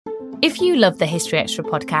If you love the History Extra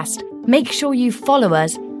podcast, make sure you follow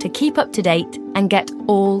us to keep up to date and get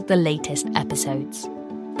all the latest episodes.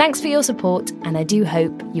 Thanks for your support, and I do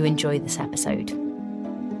hope you enjoy this episode.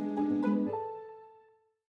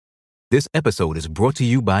 This episode is brought to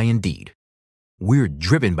you by Indeed. We're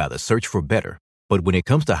driven by the search for better, but when it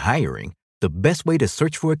comes to hiring, the best way to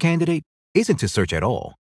search for a candidate isn't to search at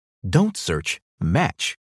all. Don't search,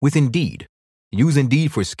 match with Indeed. Use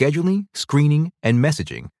Indeed for scheduling, screening, and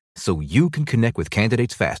messaging so you can connect with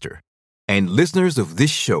candidates faster. And listeners of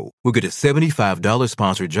this show will get a $75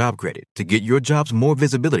 sponsored job credit to get your jobs more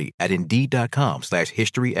visibility at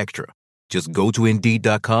Indeed.com/historyextra. Just go to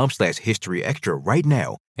Indeed.com/historyextra right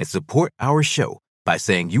now and support our show by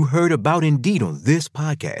saying you heard about Indeed on this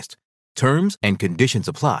podcast. Terms and conditions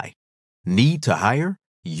apply. Need to hire?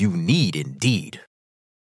 You need Indeed.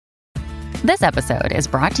 This episode is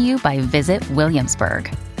brought to you by Visit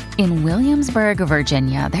Williamsburg. In Williamsburg,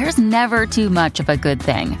 Virginia, there's never too much of a good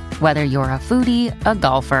thing. Whether you're a foodie, a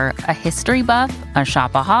golfer, a history buff, a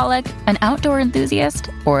shopaholic, an outdoor enthusiast,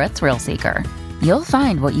 or a thrill seeker, you'll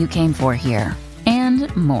find what you came for here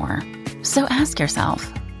and more. So ask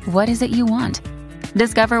yourself, what is it you want?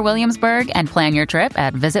 Discover Williamsburg and plan your trip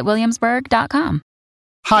at visitwilliamsburg.com.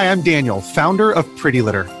 Hi, I'm Daniel, founder of Pretty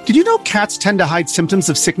Litter. Did you know cats tend to hide symptoms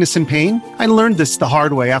of sickness and pain? I learned this the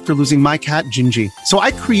hard way after losing my cat, Gingy. So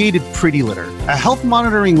I created Pretty Litter, a health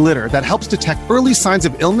monitoring litter that helps detect early signs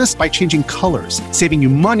of illness by changing colors, saving you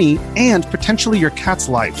money and potentially your cat's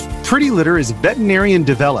life. Pretty Litter is veterinarian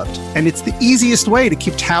developed, and it's the easiest way to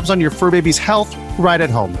keep tabs on your fur baby's health right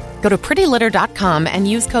at home. Go to prettylitter.com and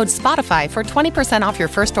use code SPOTIFY for 20% off your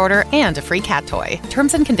first order and a free cat toy.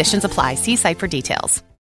 Terms and conditions apply. See site for details.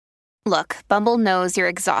 Look, Bumble knows you're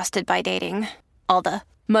exhausted by dating. All the,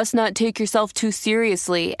 must not take yourself too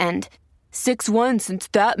seriously, and 6'1" since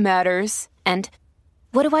that matters. And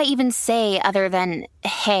what do I even say other than,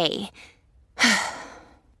 hey?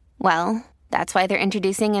 Well, that's why they're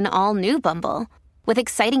introducing an all-new Bumble, with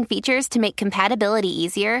exciting features to make compatibility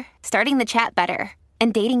easier, starting the chat better,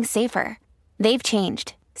 and dating safer. They've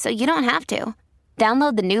changed, so you don't have to.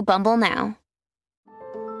 Download the new Bumble now.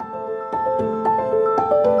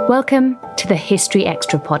 Welcome to the History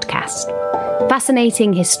Extra podcast.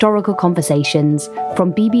 Fascinating historical conversations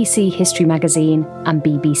from BBC History Magazine and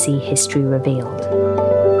BBC History Revealed.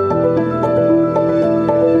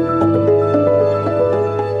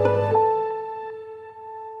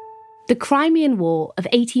 The Crimean War of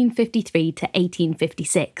 1853 to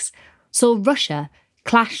 1856 saw Russia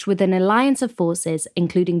clash with an alliance of forces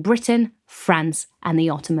including Britain, France, and the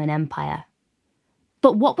Ottoman Empire.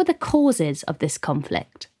 But what were the causes of this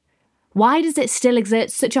conflict? Why does it still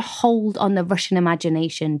exert such a hold on the Russian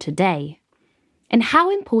imagination today? And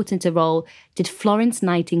how important a role did Florence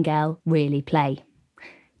Nightingale really play?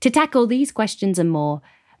 To tackle these questions and more,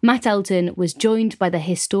 Matt Elton was joined by the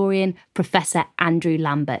historian Professor Andrew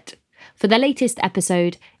Lambert for the latest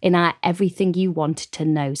episode in our Everything You Want to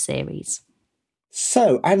Know series.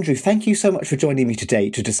 So, Andrew, thank you so much for joining me today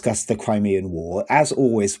to discuss the Crimean War. As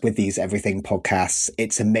always with these Everything podcasts,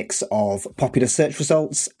 it's a mix of popular search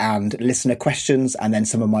results and listener questions, and then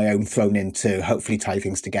some of my own thrown in to hopefully tie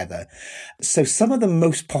things together. So some of the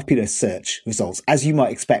most popular search results, as you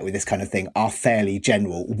might expect with this kind of thing, are fairly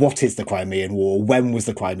general. What is the Crimean War? When was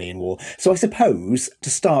the Crimean War? So I suppose, to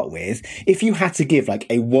start with, if you had to give like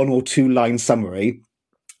a 1 or 2 line summary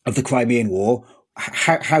of the Crimean War,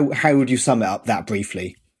 how would you sum it up that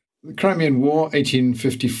briefly? The Crimean War,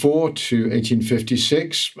 1854 to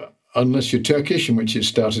 1856, unless you're Turkish, in which it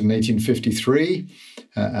started in 1853,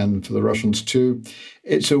 and for the Russians too.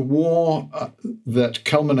 It's a war that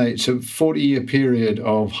culminates a 40-year period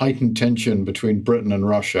of heightened tension between Britain and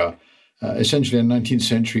Russia, essentially a 19th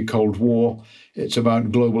century Cold War. It's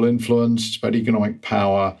about global influence, it's about economic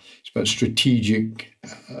power, it's about strategic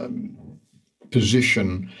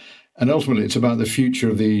position. And ultimately, it's about the future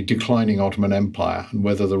of the declining Ottoman Empire and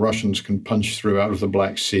whether the Russians can punch through out of the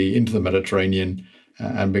Black Sea into the Mediterranean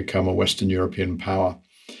and become a Western European power.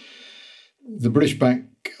 The British back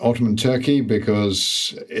Ottoman Turkey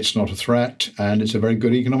because it's not a threat and it's a very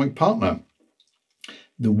good economic partner.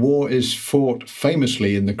 The war is fought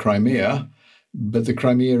famously in the Crimea, but the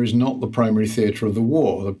Crimea is not the primary theatre of the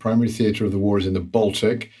war. The primary theatre of the war is in the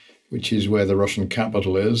Baltic, which is where the Russian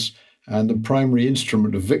capital is. And the primary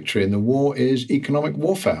instrument of victory in the war is economic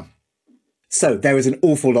warfare. So there is an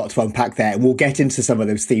awful lot to unpack there, and we'll get into some of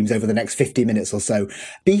those themes over the next 50 minutes or so.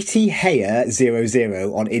 BT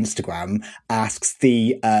Heyer00 on Instagram asks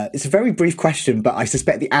it's a very brief question, but I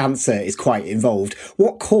suspect the answer is quite involved.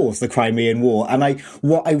 What caused the Crimean War? And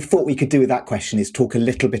what I thought we could do with that question is talk a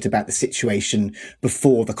little bit about the situation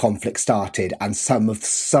before the conflict started and some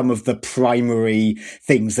of the primary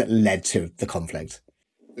things that led to the conflict.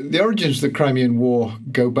 The origins of the Crimean War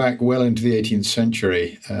go back well into the 18th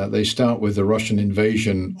century. They start with the Russian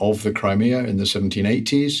invasion of the Crimea in the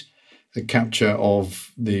 1780s, the capture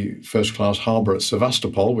of the first-class harbour at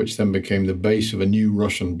Sevastopol, which then became the base of a new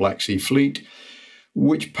Russian Black Sea fleet,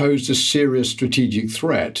 which posed a serious strategic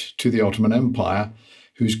threat to the Ottoman Empire,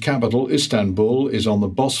 whose capital, Istanbul, is on the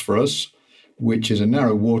Bosphorus, which is a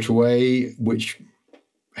narrow waterway which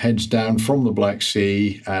heads down from the Black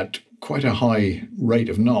Sea at quite a high rate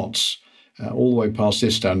of knots, all the way past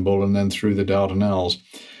Istanbul and then through the Dardanelles.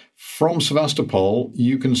 From Sevastopol,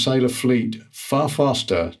 you can sail a fleet far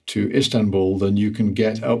faster to Istanbul than you can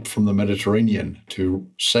get up from the Mediterranean to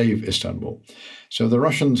save Istanbul. So the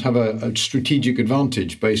Russians have a strategic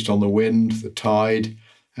advantage based on the wind, the tide,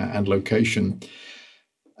 and location.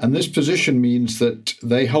 And this position means that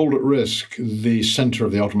they hold at risk the center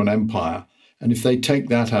of the Ottoman Empire. And if they take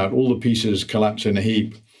that out, all the pieces collapse in a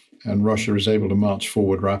heap, and Russia is able to march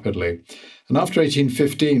forward rapidly. And after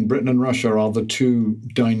 1815, Britain and Russia are the two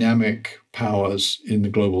dynamic powers in the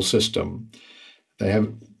global system. They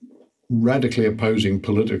have radically opposing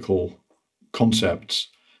political concepts,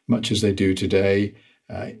 much as they do today,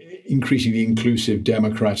 increasingly inclusive,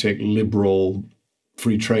 democratic, liberal,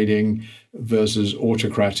 free trading versus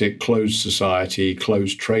autocratic, closed society,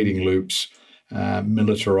 closed trading loops,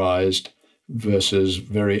 militarized versus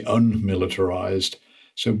very unmilitarized.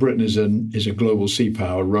 So Britain is a global sea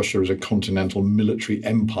power. Russia is a continental military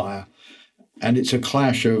empire. And it's a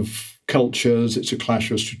clash of cultures. It's a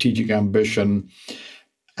clash of strategic ambition.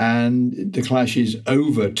 And the clash is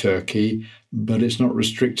over Turkey, but it's not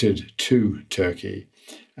restricted to Turkey.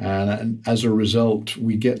 And as a result,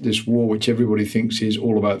 we get this war, which everybody thinks is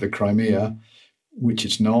all about the Crimea, which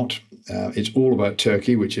it's not. It's all about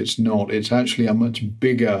Turkey, which it's not. It's actually a much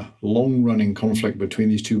bigger, long-running conflict between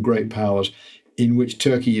these two great powers, in which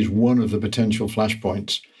Turkey is one of the potential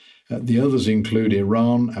flashpoints. The others include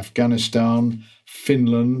Iran, Afghanistan,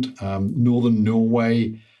 Finland, northern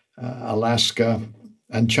Norway, Alaska,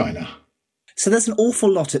 and China. So there's an awful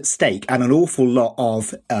lot at stake and an awful lot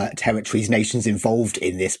of territories, nations involved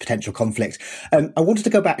in this potential conflict. I wanted to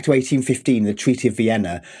go back to 1815, the Treaty of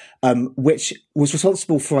Vienna, which was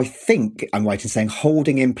responsible for, I think I'm right in saying,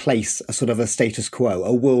 holding in place a sort of a status quo,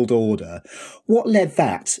 a world order. What led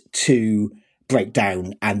that to break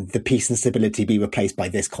down and the peace and stability be replaced by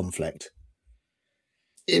this conflict?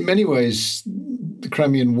 In many ways, the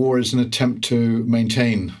Crimean War is an attempt to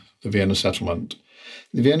maintain the Vienna settlement.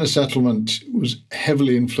 The Vienna settlement was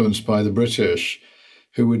heavily influenced by the British,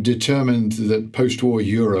 who were determined that post-war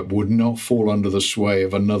Europe would not fall under the sway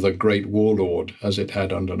of another great warlord as it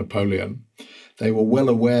had under Napoleon. They were well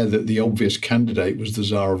aware that the obvious candidate was the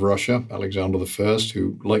Tsar of Russia, Alexander I,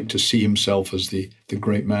 who liked to see himself as the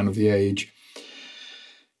great man of the age.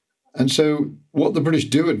 And so what the British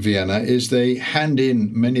do at Vienna is they hand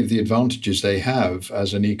in many of the advantages they have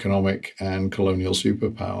as an economic and colonial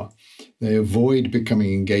superpower. They avoid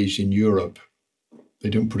becoming engaged in Europe. They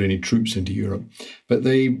don't put any troops into Europe, but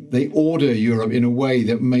they order Europe in a way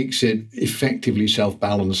that makes it effectively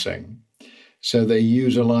self-balancing. So they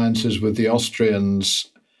use alliances with the Austrians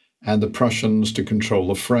and the Prussians to control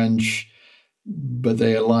the French, but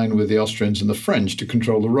they align with the Austrians and the French to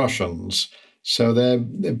control the Russians. So they're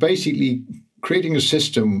basically creating a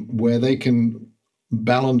system where they can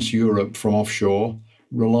balance Europe from offshore,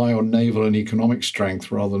 rely on naval and economic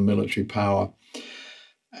strength rather than military power,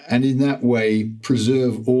 and in that way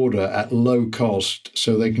preserve order at low cost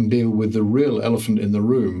so they can deal with the real elephant in the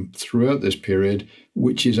room throughout this period,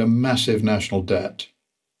 which is a massive national debt.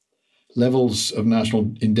 Levels of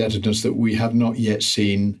national indebtedness that we have not yet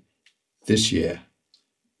seen this year.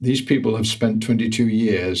 These people have spent 22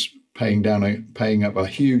 years paying up a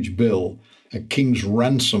huge bill, a king's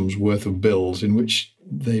ransom's worth of bills in which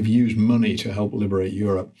they've used money to help liberate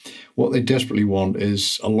Europe. What they desperately want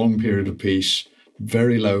is a long period of peace,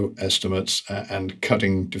 very low estimates, and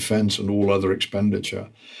cutting defence and all other expenditure.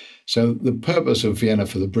 So the purpose of Vienna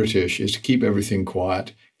for the British is to keep everything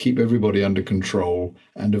quiet, keep everybody under control,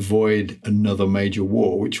 and avoid another major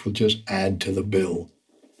war, which will just add to the bill.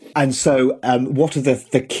 And so what are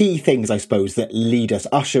the key things, I suppose, that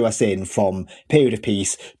usher us in from period of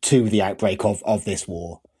peace to the outbreak of this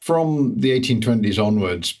war? From the 1820s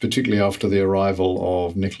onwards, particularly after the arrival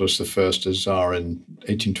of Nicholas I as Tsar in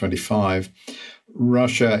 1825,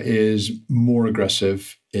 Russia is more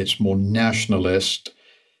aggressive, it's more nationalist,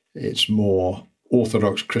 it's more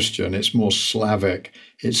Orthodox Christian, it's more Slavic.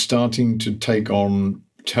 It's starting to take on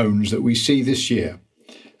tones that we see this year.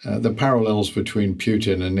 The parallels between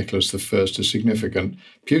Putin and Nicholas I are significant.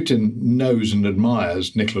 Putin knows and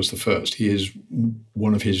admires Nicholas I. He is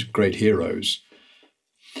one of his great heroes.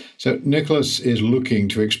 So Nicholas is looking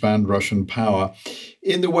to expand Russian power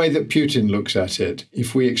in the way that Putin looks at it.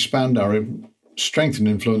 If we expand our strength and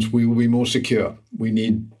influence, we will be more secure. We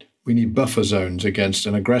need buffer zones against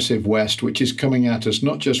an aggressive West, which is coming at us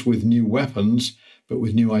not just with new weapons, but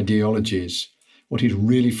with new ideologies. What he's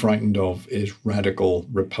really frightened of is radical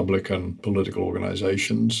Republican political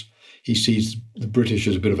organizations. He sees the British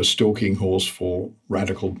as a bit of a stalking horse for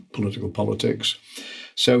radical political politics.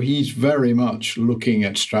 So he's very much looking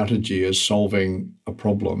at strategy as solving a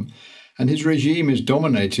problem. And his regime is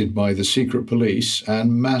dominated by the secret police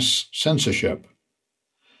and mass censorship.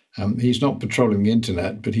 He's not patrolling the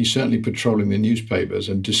internet, but he's certainly patrolling the newspapers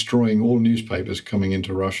and destroying all newspapers coming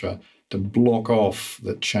into Russia to block off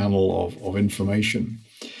the channel of information.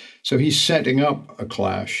 So he's setting up a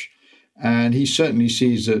clash, and he certainly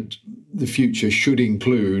sees that the future should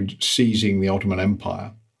include seizing the Ottoman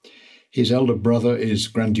Empire. His elder brother is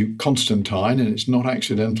Grand Duke Constantine, and it's not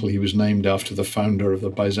accidental he was named after the founder of the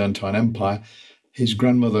Byzantine Empire. His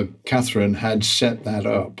grandmother Catherine had set that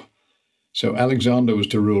up. So Alexander was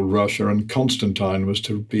to rule Russia, and Constantine was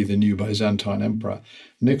to be the new Byzantine emperor.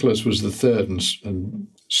 Nicholas was the third and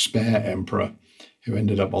spare emperor who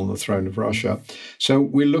ended up on the throne of Russia. So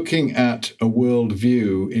we're looking at a world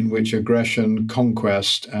view in which aggression,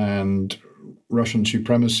 conquest, and Russian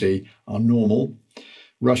supremacy are normal.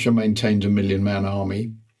 Russia maintains a 1 million-man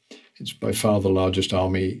army. It's by far the largest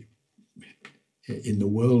army in the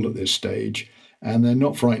world at this stage. And they're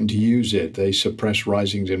not frightened to use it. They suppress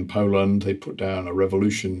risings in Poland. They put down a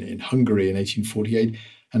revolution in Hungary in 1848.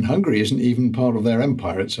 And Hungary isn't even part of their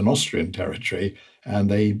empire. It's an Austrian territory.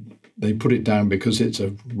 And they put it down because it's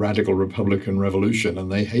a radical Republican revolution,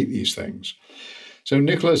 and they hate these things. So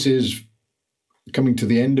Nicholas is coming to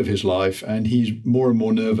the end of his life, and he's more and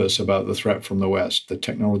more nervous about the threat from the West, the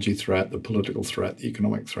technology threat, the political threat, the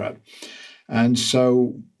economic threat. And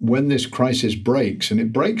so when this crisis breaks, and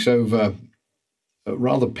it breaks over a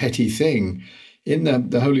rather petty thing, in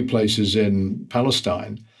the holy places in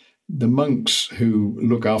Palestine, the monks who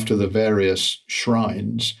look after the various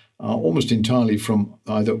shrines are almost entirely from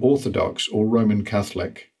either Orthodox or Roman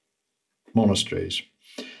Catholic monasteries.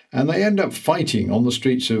 And they end up fighting on the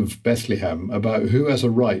streets of Bethlehem about who has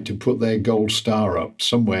a right to put their gold star up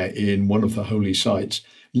somewhere in one of the holy sites,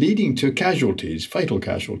 leading to casualties, fatal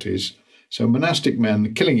casualties. So monastic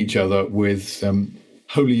men killing each other with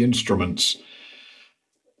holy instruments.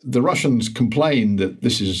 The Russians complain that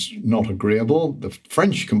this is not agreeable. The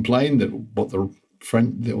French complain that what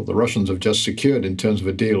the Russians have just secured in terms of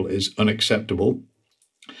a deal is unacceptable.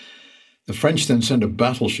 The French then send a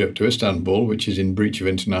battleship to Istanbul, which is in breach of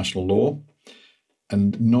international law.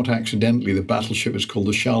 And not accidentally, the battleship is called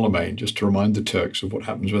the Charlemagne, just to remind the Turks of what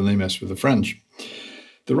happens when they mess with the French.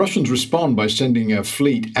 The Russians respond by sending a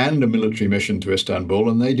fleet and a military mission to Istanbul,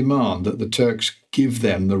 and they demand that the Turks give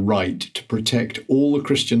them the right to protect all the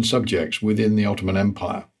Christian subjects within the Ottoman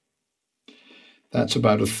Empire. That's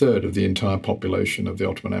about a third of the entire population of the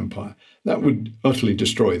Ottoman Empire. That would utterly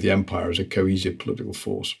destroy the empire as a cohesive political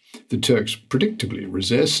force. The Turks predictably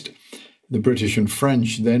resist. The British and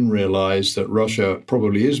French then realize that Russia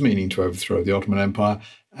probably is meaning to overthrow the Ottoman Empire,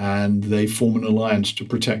 and they form an alliance to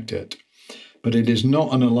protect it. But it is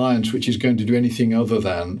not an alliance which is going to do anything other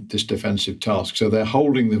than this defensive task. So they're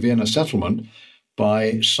holding the Vienna settlement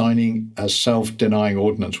by signing a self-denying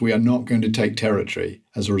ordinance. We are not going to take territory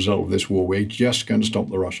as a result of this war. We're just going to stop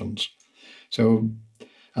the Russians.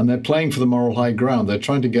 And they're playing for the moral high ground. They're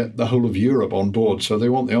trying to get the whole of Europe on board. So they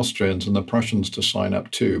want the Austrians and the Prussians to sign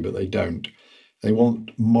up too, but they don't. They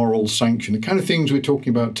want moral sanction, the kind of things we're talking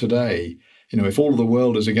about today. If all of the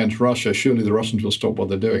world is against Russia, surely the Russians will stop what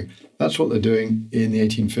they're doing. That's what they're doing in the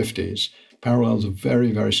 1850s. Parallels are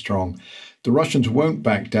very, very strong. The Russians won't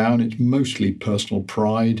back down. It's mostly personal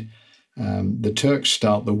pride. The Turks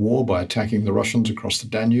start the war by attacking the Russians across the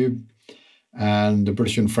Danube. And the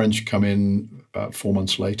British and French come in about 4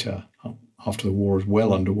 months later, after the war is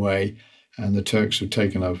well underway. And the Turks have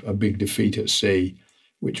taken a big defeat at sea,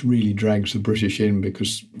 which really drags the British in,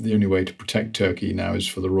 because the only way to protect Turkey now is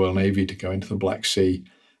for the Royal Navy to go into the Black Sea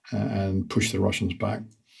and push the Russians back.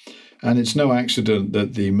 And it's no accident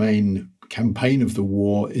that the main campaign of the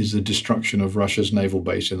war is the destruction of Russia's naval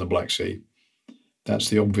base in the Black Sea. That's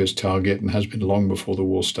the obvious target and has been long before the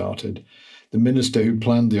war started. The minister who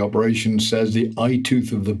planned the operation says the eye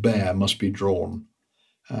tooth of the bear must be drawn.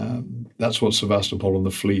 That's what Sevastopol and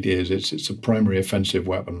the fleet is. It's a primary offensive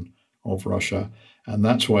weapon of Russia, and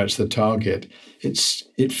that's why it's the target.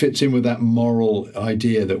 It fits in with that moral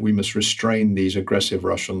idea that we must restrain these aggressive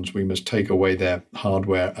Russians, we must take away their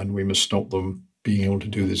hardware, and we must stop them being able to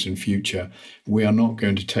do this in future. We are not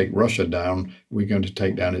going to take Russia down. We're going to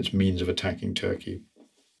take down its means of attacking Turkey.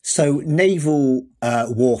 So naval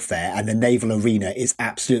warfare and the naval arena is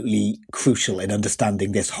absolutely crucial in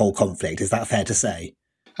understanding this whole conflict. Is that fair to say?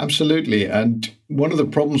 Absolutely. And one of the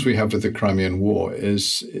problems we have with the Crimean War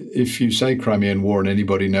is if you say Crimean War and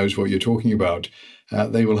anybody knows what you're talking about,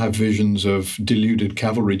 they will have visions of deluded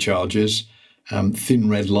cavalry charges, thin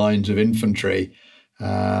red lines of infantry,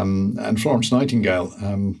 and Florence Nightingale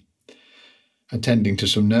attending to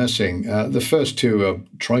some nursing. The first two are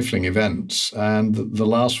trifling events, and the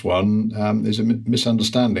last one is a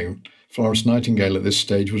misunderstanding. Florence Nightingale at this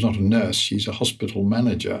stage was not a nurse. She's a hospital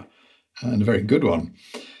manager, and a very good one.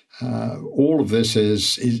 All of this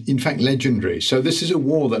is in fact legendary. So this is a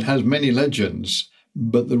war that has many legends,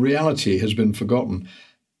 but the reality has been forgotten.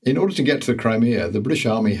 In order to get to the Crimea, the British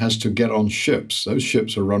Army has to get on ships. Those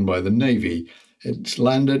ships are run by the Navy. It's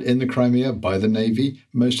landed in the Crimea by the Navy.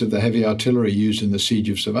 Most of the heavy artillery used in the siege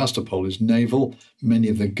of Sevastopol is naval. Many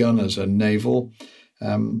of the gunners are naval.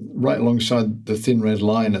 Right alongside the thin red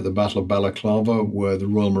line at the Battle of Balaclava were the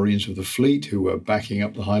Royal Marines of the Fleet, who were backing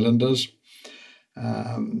up the Highlanders.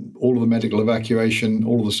 All of the medical evacuation,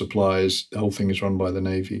 all of the supplies, the whole thing is run by the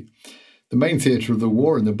Navy. The main theatre of the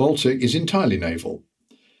war in the Baltic is entirely naval.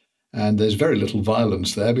 And there's very little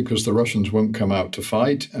violence there because the Russians won't come out to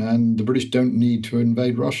fight, and the British don't need to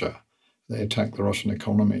invade Russia. They attack the Russian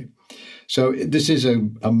economy. So this is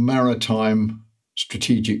a maritime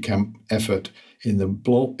strategic effort in the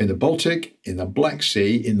Baltic, in the Black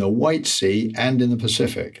Sea, in the White Sea, and in the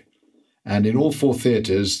Pacific. And in all four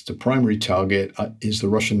theatres, the primary target is the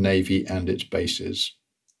Russian Navy and its bases.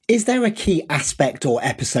 Is there a key aspect or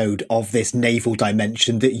episode of this naval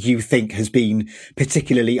dimension that you think has been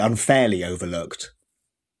particularly unfairly overlooked?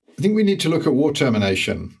 I think we need to look at war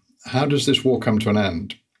termination. How does this war come to an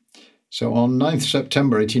end? So on 9th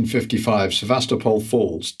September 1855, Sevastopol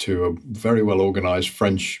falls to a very well-organised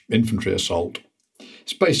French infantry assault.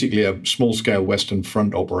 It's basically a small-scale Western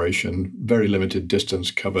Front operation, very limited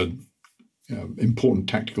distance covered, important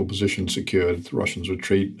tactical positions secured. The Russians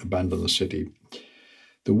retreat, abandon the city.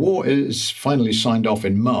 The war is finally signed off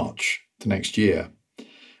in March the next year.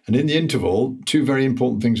 And in the interval, two very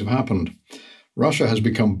important things have happened. Russia has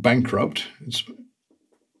become bankrupt. It's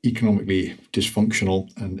economically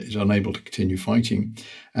dysfunctional and is unable to continue fighting.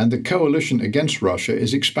 And the coalition against Russia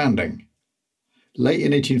is expanding. Late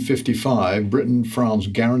in 1855, Britain and France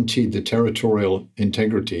guaranteed the territorial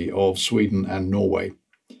integrity of Sweden and Norway.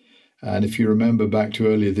 And if you remember back to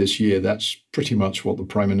earlier this year, that's pretty much what the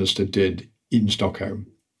Prime Minister did in Stockholm.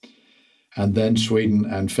 And then Sweden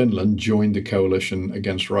and Finland joined the coalition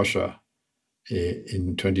against Russia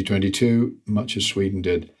in 2022, much as Sweden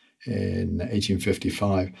did in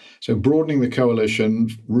 1855. So broadening the coalition,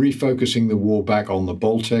 refocusing the war back on the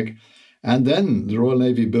Baltic, and then the Royal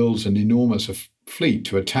Navy builds an enormous fleet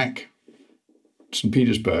to attack St.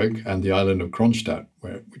 Petersburg and the island of Kronstadt,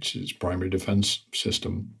 which is its primary defense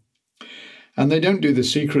system. And they don't do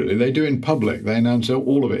this secretly. They do it in public. They announce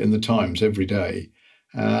all of it in the Times every day.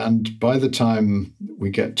 And by the time we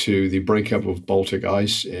get to the breakup of Baltic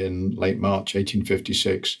ice in late March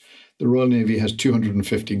 1856, the Royal Navy has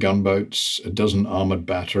 250 gunboats, a dozen armoured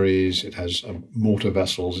batteries, it has mortar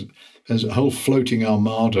vessels, it has a whole floating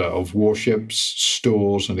armada of warships,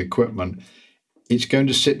 stores and equipment. It's going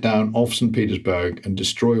to sit down off St. Petersburg and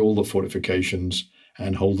destroy all the fortifications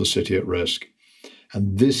and hold the city at risk.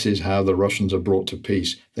 And this is how the Russians are brought to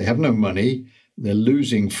peace. They have no money, they're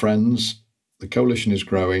losing friends, the coalition is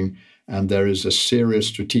growing, and there is a serious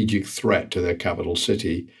strategic threat to their capital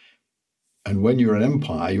city. And when you're an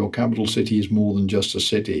empire, your capital city is more than just a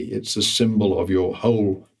city. It's a symbol of your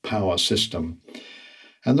whole power system.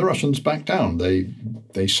 And the Russians back down.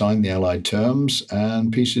 They sign the Allied terms,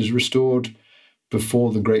 and peace is restored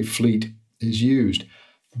before the Great Fleet is used.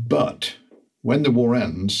 But when the war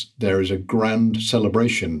ends, there is a grand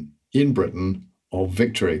celebration in Britain of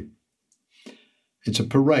victory. It's a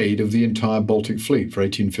parade of the entire Baltic Fleet for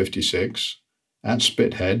 1856 at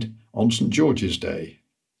Spithead on St. George's Day.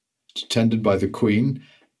 It's attended by the Queen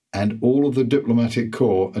and all of the diplomatic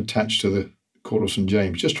corps attached to the Court of St.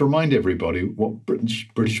 James, just to remind everybody what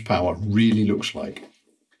British power really looks like.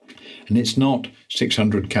 And And it's not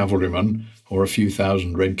 600 cavalrymen or a few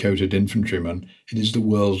thousand red-coated infantrymen. It is the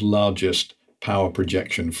world's largest power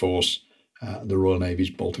projection force, the Royal Navy's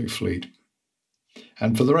Baltic Fleet.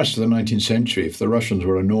 And for the rest of the 19th century, if the Russians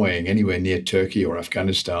were annoying anywhere near Turkey or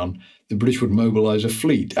Afghanistan, the British would mobilise a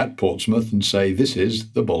fleet at Portsmouth and say, "This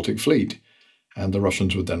is the Baltic Fleet." And the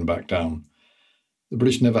Russians would then back down. The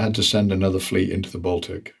British never had to send another fleet into the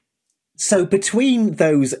Baltic. So between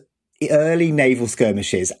those early naval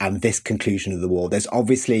skirmishes and this conclusion of the war, there's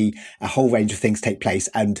obviously a whole range of things take place.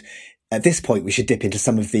 And at this point, we should dip into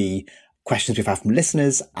some of the questions we've had from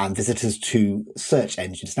listeners and visitors to search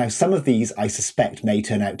engines. Now, some of these, I suspect, may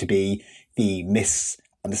turn out to be the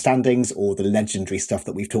misunderstandings or the legendary stuff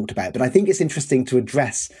that we've talked about. But I think it's interesting to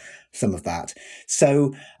address some of that.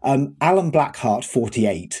 So Alan Blackheart,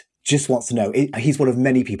 48, just wants to know, he's one of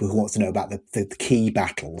many people who wants to know about the key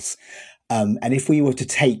battles. And if we were to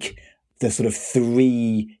take the sort of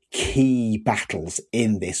 3 key battles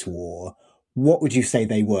in this war, what would you say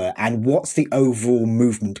they were? And what's the overall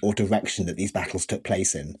movement or direction that these battles took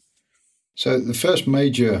place in? So the first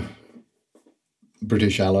major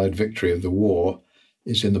British Allied victory of the war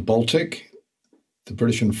is in the Baltic. The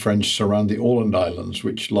British and French surround the Åland Islands,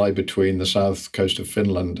 which lie between the south coast of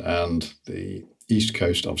Finland and the east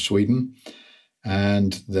coast of Sweden.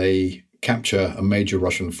 And they capture a major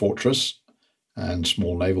Russian fortress and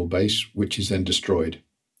small naval base, which is then destroyed.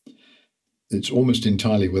 It's almost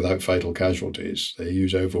entirely without fatal casualties. They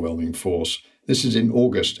use overwhelming force. This is in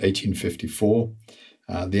August 1854.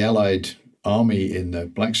 The Allied army in the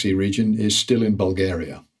Black Sea region is still in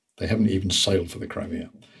Bulgaria. They haven't even sailed for the Crimea.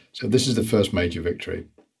 So this is the first major victory.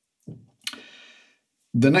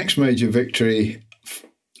 The next major victory,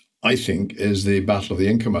 I think, is the Battle of the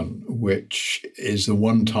Inkerman, which is the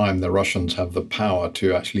one time the Russians have the power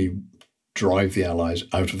to actually drive the Allies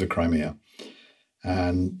out of the Crimea.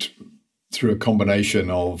 And through a combination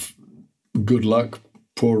of good luck,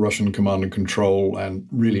 poor Russian command and control, and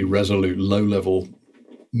really resolute low-level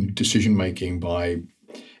decision-making by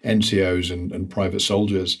NCOs and private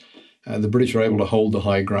soldiers, the British are able to hold the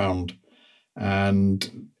high ground.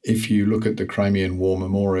 And if you look at the Crimean War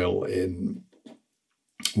Memorial in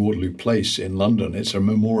Waterloo Place in London, it's a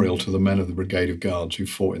memorial to the men of the Brigade of Guards who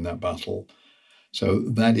fought in that battle. So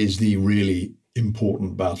that is the really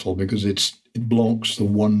important battle because it blocks the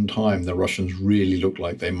one time the Russians really look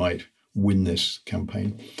like they might win this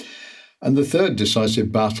campaign. And the third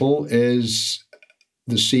decisive battle is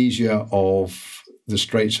the seizure of the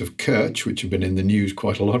Straits of Kerch, which have been in the news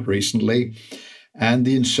quite a lot recently, and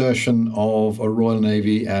the insertion of a Royal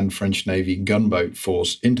Navy and French Navy gunboat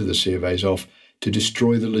force into the Sea of Azov to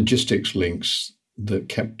destroy the logistics links that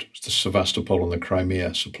kept the Sevastopol and the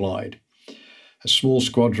Crimea supplied. A small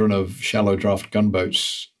squadron of shallow draft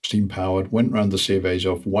gunboats, steam-powered, went round the Sea of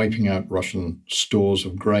Azov, wiping out Russian stores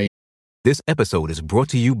of grain. This episode is brought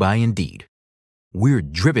to you by Indeed. We're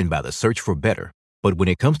driven by the search for better, but when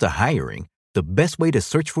it comes to hiring, the best way to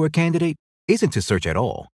search for a candidate isn't to search at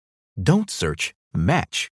all. Don't search,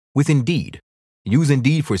 match with Indeed. Use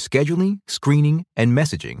Indeed for scheduling, screening, and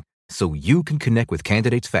messaging so you can connect with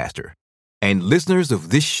candidates faster. And listeners of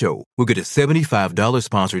this show will get a $75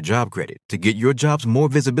 sponsored job credit to get your jobs more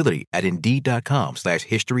visibility at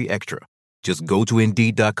Indeed.com/History Extra. Just go to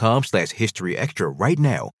Indeed.com/History Extra right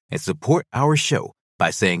now and support our show by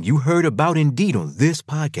saying you heard about Indeed on this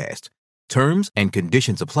podcast. Terms and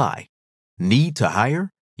conditions apply. Need to hire?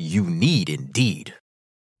 You need Indeed.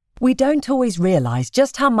 We don't always realize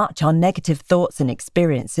just how much our negative thoughts and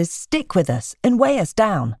experiences stick with us and weigh us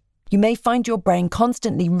down. You may find your brain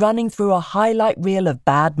constantly running through a highlight reel of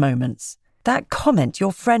bad moments. That comment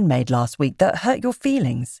your friend made last week that hurt your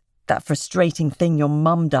feelings. That frustrating thing your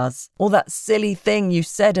mum does. Or that silly thing you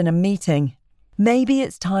said in a meeting. Maybe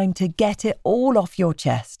it's time to get it all off your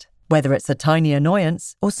chest. Whether it's a tiny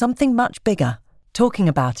annoyance or something much bigger, talking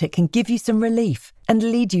about it can give you some relief and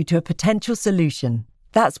lead you to a potential solution.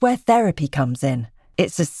 That's where therapy comes in.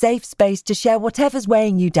 It's a safe space to share whatever's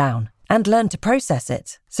weighing you down and learn to process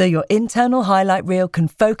it, so your internal highlight reel can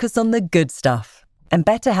focus on the good stuff. And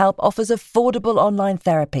BetterHelp offers affordable online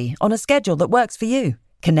therapy on a schedule that works for you.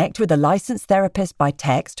 Connect with a licensed therapist by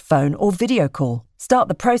text, phone, or video call. Start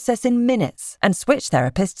the process in minutes and switch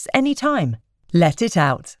therapists anytime. Let it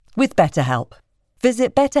out with BetterHelp.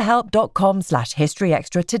 Visit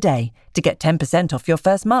betterhelp.com/historyextra today to get 10% off your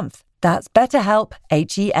first month. That's BetterHelp,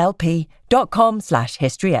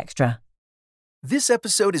 HELP.com/historyextra. This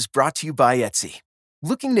episode is brought to you by Etsy.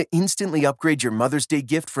 Looking to instantly upgrade your Mother's Day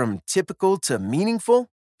gift from typical to meaningful?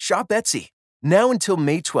 Shop Etsy. Now until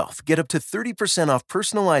May 12th, get up to 30% off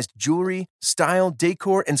personalized jewelry, style,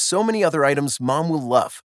 decor, and so many other items Mom will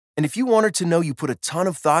love. And if you want her to know you put a ton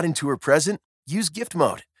of thought into her present, use gift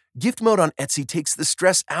mode. Gift mode on Etsy takes the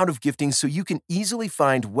stress out of gifting so you can easily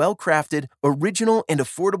find well-crafted, original, and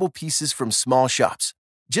affordable pieces from small shops.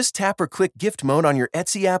 Just tap or click gift mode on your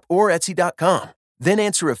Etsy app or Etsy.com. Then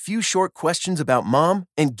answer a few short questions about mom,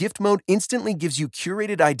 and gift mode instantly gives you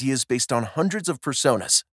curated ideas based on hundreds of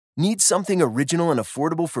personas. Need something original and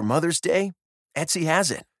affordable for Mother's Day? Etsy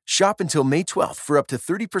has it. Shop until May 12th for up to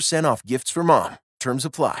 30% off gifts for mom. Terms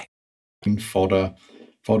apply. Fodder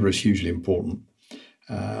is hugely important.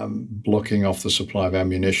 Blocking off the supply of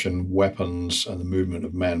ammunition, weapons, and the movement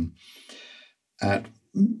of men at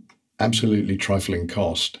absolutely trifling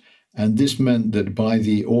cost. And this meant that by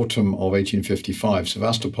the autumn of 1855,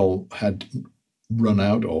 Sevastopol had run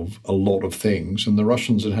out of a lot of things, and the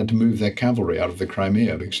Russians had to move their cavalry out of the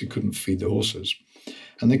Crimea because they couldn't feed the horses.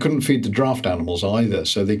 And they couldn't feed the draft animals either,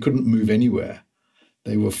 so they couldn't move anywhere.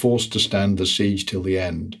 They were forced to stand the siege till the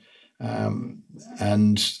end.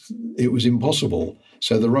 And it was impossible.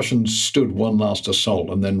 So the Russians stood one last assault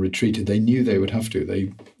and then retreated. They knew they would have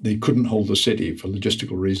to. They couldn't hold the city for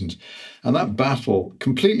logistical reasons. And that battle,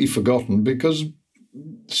 completely forgotten, because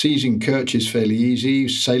seizing Kerch is fairly easy,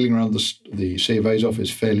 sailing around the Sea of Azov is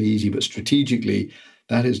fairly easy, but strategically,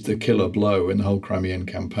 that is the killer blow in the whole Crimean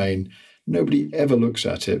campaign. Nobody ever looks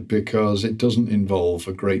at it because it doesn't involve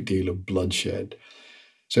a great deal of bloodshed.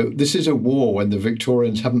 So this is a war when the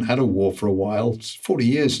Victorians haven't had a war for a while. It's 40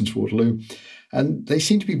 years since Waterloo. And they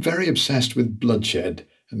seem to be very obsessed with bloodshed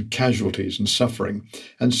and casualties and suffering.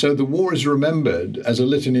 And so the war is remembered as a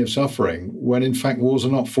litany of suffering, when in fact wars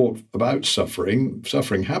are not fought about suffering.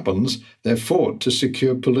 Suffering happens. They're fought to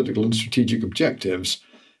secure political and strategic objectives.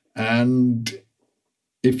 And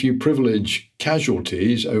if you privilege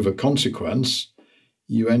casualties over consequence,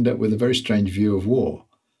 you end up with a very strange view of war.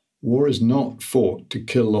 War is not fought to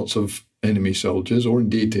kill lots of enemy soldiers, or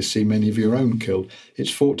indeed to see many of your own killed.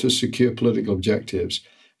 It's fought to secure political objectives.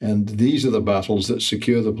 And these are the battles that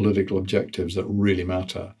secure the political objectives that really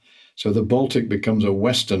matter. So the Baltic becomes a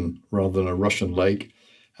Western rather than a Russian lake.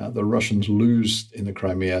 The Russians lose in the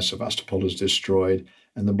Crimea, Sevastopol is destroyed,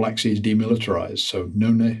 and the Black Sea is demilitarized. So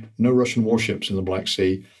no Russian warships in the Black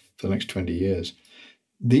Sea for the next 20 years.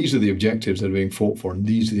 These are the objectives that are being fought for, and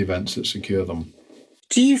these are the events that secure them.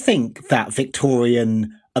 Do you think that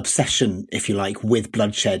Victorian obsession, if you like, with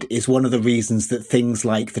bloodshed is one of the reasons that things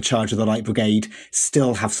like the Charge of the Light Brigade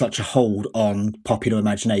still have such a hold on popular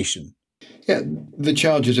imagination? Yeah, the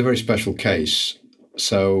Charge is a very special case.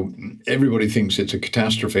 So everybody thinks it's a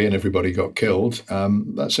catastrophe and everybody got killed.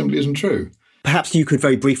 That simply isn't true. Perhaps you could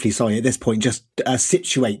very briefly, at this point, just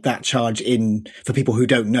situate that charge in for people who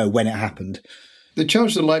don't know when it happened. The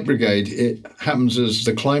Charge of the Light Brigade, it happens as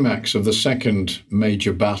the climax of the second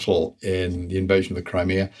major battle in the invasion of the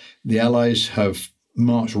Crimea. The Allies have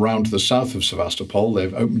marched round to the south of Sevastopol.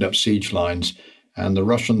 They've opened up siege lines, and the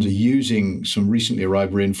Russians are using some recently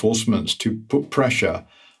arrived reinforcements to put pressure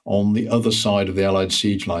on the other side of the Allied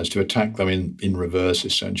siege lines to attack them in reverse,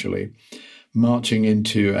 essentially, marching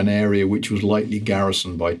into an area which was lightly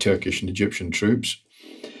garrisoned by Turkish and Egyptian troops,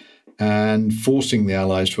 and forcing the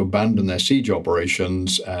Allies to abandon their siege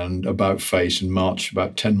operations and about face and march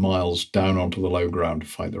about 10 miles down onto the low ground to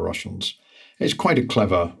fight the Russians. It's quite a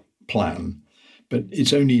clever plan, but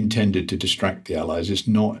it's only intended to distract the Allies. It's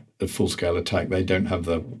not a full-scale attack. They don't have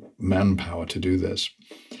the manpower to do this.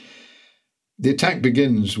 The attack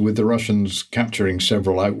begins with the Russians capturing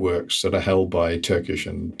several outworks that are held by Turkish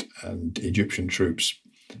and Egyptian troops,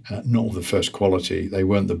 not of the first quality. They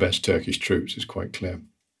weren't the best Turkish troops, it's quite clear.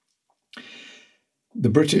 The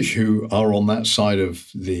British, who are on that side of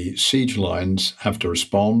the siege lines, have to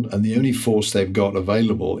respond, and the only force they've got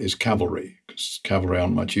available is cavalry, because cavalry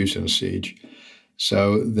aren't much use in a siege.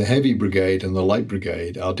 So the Heavy Brigade and the Light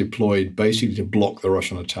Brigade are deployed basically to block the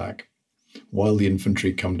Russian attack, while the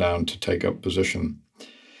infantry come down to take up position.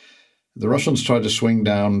 The Russians try to swing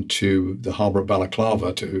down to the harbour at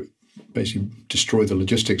Balaclava to basically destroy the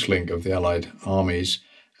logistics link of the Allied armies,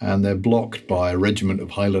 and they're blocked by a regiment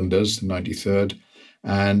of Highlanders, the 93rd,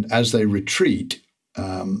 and as they retreat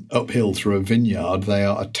uphill through a vineyard, they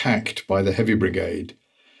are attacked by the Heavy Brigade.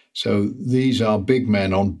 So these are big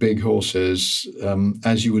men on big horses,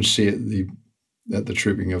 as you would see at the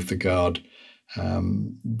trooping of the Guard.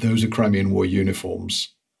 Those are Crimean War uniforms,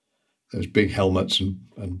 those big helmets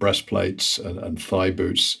and breastplates and thigh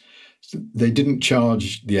boots. They didn't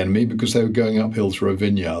charge the enemy because they were going uphill through a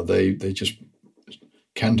vineyard. They just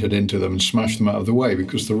cantered into them and smashed them out of the way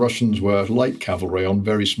because the Russians were light cavalry on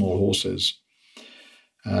very small horses.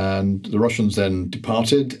 And the Russians then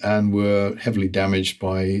departed and were heavily damaged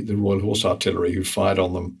by the Royal Horse Artillery, who fired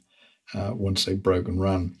on them once they broke and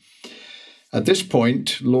ran. At this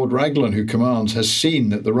point, Lord Raglan, who commands, has seen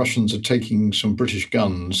that the Russians are taking some British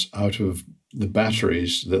guns out of the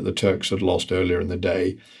batteries that the Turks had lost earlier in the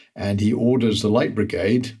day, and he orders the Light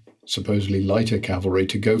Brigade, supposedly lighter cavalry,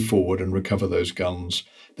 to go forward and recover those guns.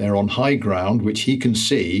 They're on high ground, which he can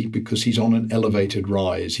see because he's on an elevated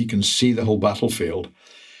rise. He can see the whole battlefield.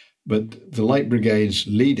 But the Light Brigade's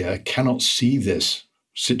leader cannot see this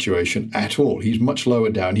situation at all. He's much lower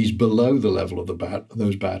down. He's below the level of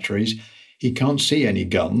those batteries. He can't see any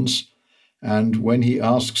guns. And when he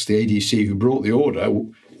asks the ADC who brought the order,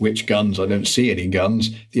 which guns? I don't see any guns.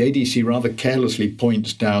 The ADC rather carelessly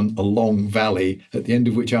points down a long valley, at the end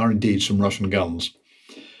of which are indeed some Russian guns.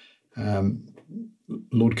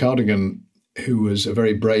 Lord Cardigan, who was a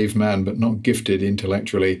very brave man but not gifted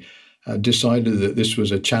intellectually, decided that this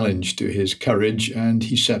was a challenge to his courage, and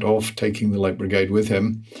he set off, taking the Light Brigade with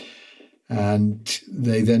him. And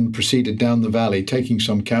they then proceeded down the valley, taking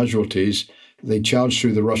some casualties. They charged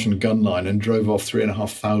through the Russian gun line and drove off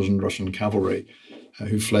 3,500 Russian cavalry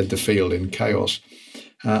who fled the field in chaos.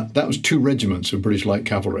 That was 2 regiments of British light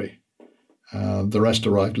cavalry. The rest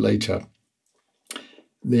arrived later.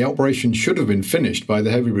 The operation should have been finished by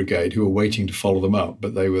the Heavy Brigade, who were waiting to follow them up,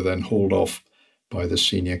 but they were then hauled off by the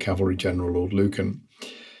senior cavalry general, Lord Lucan.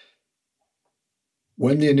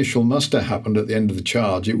 When the initial muster happened at the end of the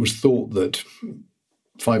charge, it was thought that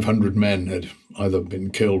 500 men had either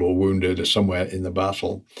been killed or wounded or somewhere in the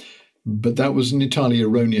battle. But that was an entirely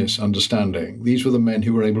erroneous understanding. These were the men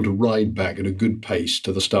who were able to ride back at a good pace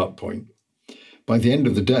to the start point. By the end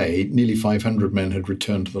of the day, nearly 500 men had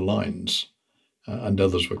returned to the lines, and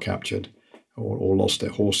others were captured or lost their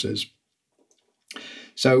horses.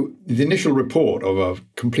 So the initial report of a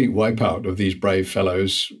complete wipeout of these brave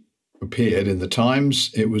fellows appeared in the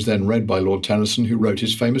Times. It was then read by Lord Tennyson, who wrote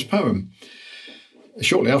his famous poem.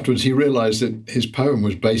 Shortly afterwards, he realised that his poem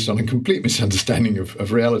was based on a complete misunderstanding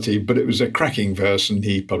of reality, but it was a cracking verse, and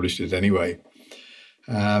he published it anyway.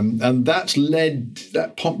 And that's led,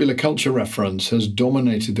 that popular culture reference has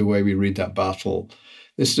dominated the way we read that battle.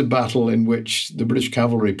 This is a battle in which the British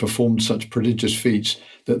cavalry performed such prodigious feats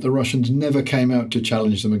that the Russians never came out to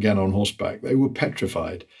challenge them again on horseback. They were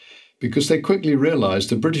petrified because they quickly realised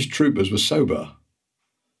the British troopers were sober,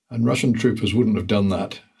 and Russian troopers wouldn't have done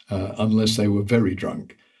that unless they were very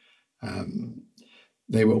drunk.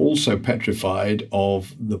 They were also petrified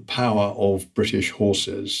of the power of British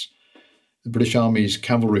horses. The British Army's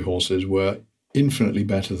cavalry horses were infinitely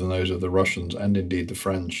better than those of the Russians and indeed the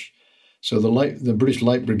French. So the British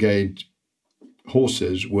Light Brigade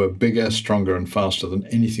horses were bigger, stronger and faster than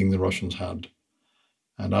anything the Russians had.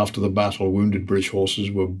 And after the battle, wounded British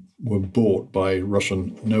horses were bought by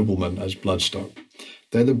Russian noblemen as bloodstock.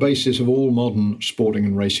 They're the basis of all modern sporting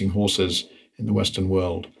and racing horses in the Western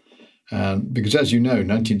world. Because, as you know,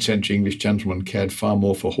 19th century English gentlemen cared far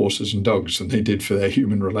more for horses and dogs than they did for their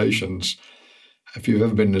human relations. If you've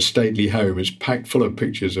ever been in a stately home, it's packed full of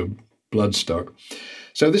pictures of bloodstock.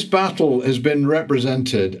 So this battle has been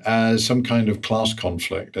represented as some kind of class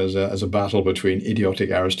conflict, as a battle between idiotic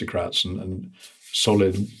aristocrats and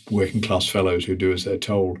solid working class fellows who do as they're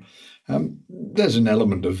told. There's an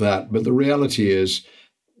element of that, but the reality is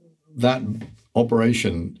that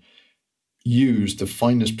operation used the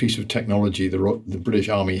finest piece of technology the British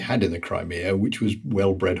Army had in the Crimea, which was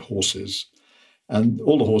well-bred horses. And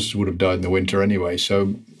all the horses would have died in the winter anyway,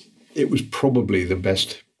 so it was probably the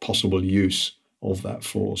best possible use of that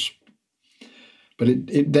force. But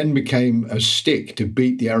it then became a stick to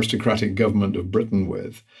beat the aristocratic government of Britain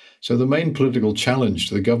with. So the main political challenge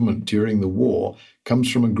to the government during the war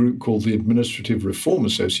comes from a group called the Administrative Reform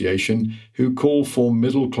Association, who call for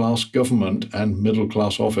middle-class government and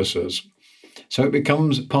middle-class officers. So it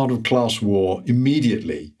becomes part of class war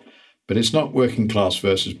immediately. But it's not working class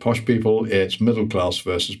versus posh people, it's middle class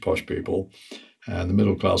versus posh people. And the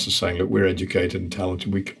middle class is saying, look, we're educated and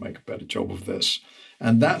talented, we can make a better job of this.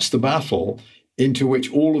 And that's the battle into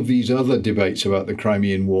which all of these other debates about the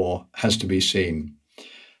Crimean War has to be seen.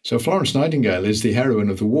 So Florence Nightingale is the heroine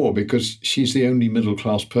of the war because she's the only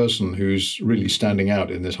middle-class person who's really standing out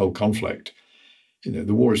in this whole conflict. You know,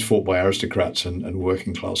 the war is fought by aristocrats and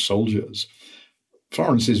working-class soldiers.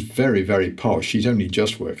 Florence is very, very posh. She's only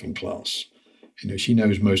just working class. You know, she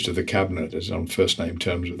knows most of the cabinet, is on first-name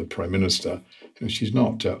terms with the Prime Minister. You know, she's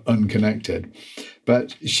not unconnected.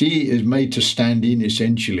 But she is made to stand in,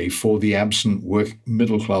 essentially, for the absent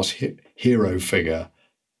middle-class hero figure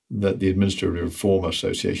that the Administrative Reform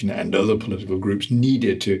Association and other political groups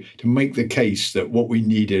needed to make the case that what we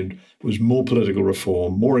needed was more political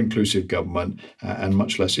reform, more inclusive government, and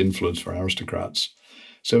much less influence for aristocrats.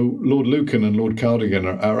 So Lord Lucan and Lord Cardigan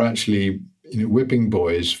are actually whipping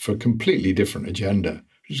boys for a completely different agenda,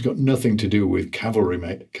 which has got nothing to do with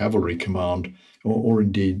cavalry command or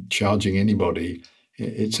indeed charging anybody.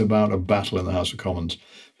 It's about a battle in the House of Commons.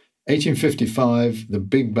 1855, the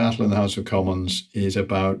big battle in the House of Commons is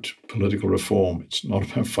about political reform. It's not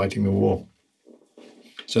about fighting the war.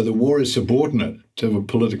 So the war is subordinate to a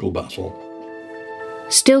political battle.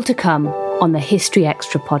 Still to come on the History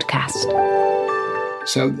Extra podcast.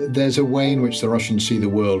 So there's a way in which the Russians see the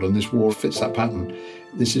world, and this war fits that pattern.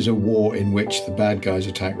 This is a war in which the bad guys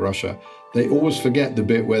attack Russia. They always forget the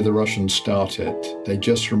bit where the Russians start it. They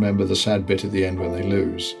just remember the sad bit at the end when they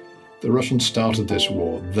lose. The Russians started this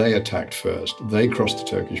war. They attacked first. They crossed the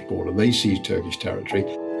Turkish border. They seized Turkish territory.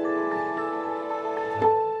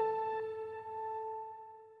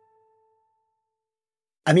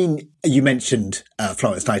 I mean, you mentioned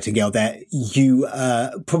Florence Nightingale there. You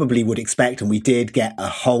probably would expect, and we did get a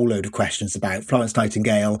whole load of questions about Florence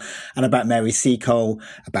Nightingale and about Mary Seacole,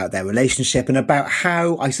 about their relationship, and about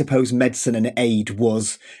how, I suppose, medicine and aid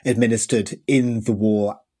was administered in the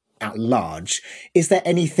war at large. Is there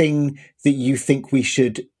anything that you think we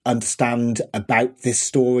should understand about this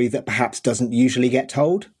story that perhaps doesn't usually get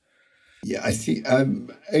told? Yeah, I think,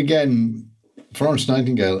 again, Florence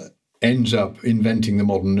Nightingale ends up inventing the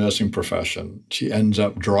modern nursing profession. She ends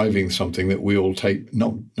up driving something that we all take,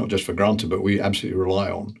 not just for granted, but we absolutely rely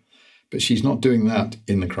on. But she's not doing that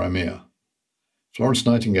in the Crimea. Florence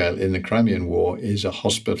Nightingale in the Crimean War is a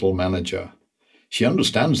hospital manager. She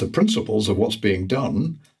understands the principles of what's being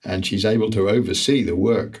done, and she's able to oversee the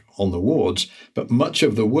work on the wards, but much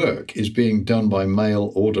of the work is being done by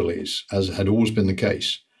male orderlies, as had always been the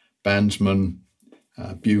case. Bandsmen,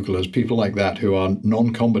 buglers, people like that who are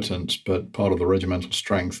non-combatants but part of the regimental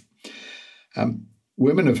strength.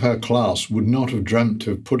 Women of her class would not have dreamt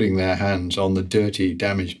of putting their hands on the dirty,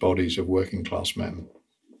 damaged bodies of working class men.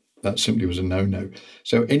 That simply was a no-no.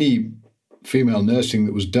 So any female nursing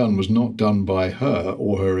that was done was not done by her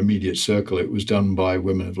or her immediate circle. It was done by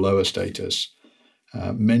women of lower status,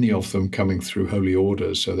 many of them coming through holy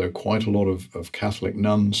orders. So there are quite a lot of Catholic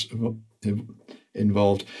nuns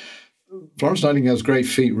involved. Florence Nightingale's great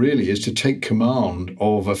feat really is to take command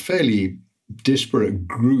of a fairly disparate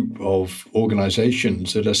group of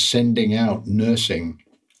organizations that are sending out nursing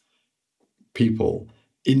people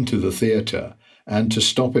into the theatre, and to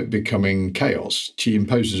stop it becoming chaos. She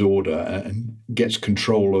imposes order and gets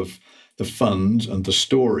control of the funds and the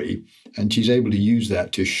story, and she's able to use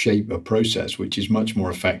that to shape a process which is much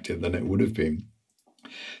more effective than it would have been.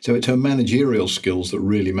 So it's her managerial skills that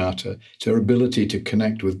really matter. It's her ability to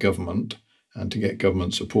connect with government and to get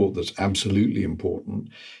government support that's absolutely important.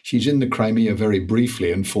 She's in the Crimea very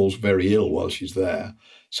briefly and falls very ill while she's there.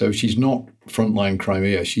 So she's not frontline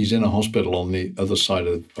Crimea. She's in a hospital on the other side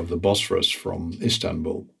of the Bosphorus from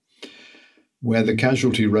Istanbul, where the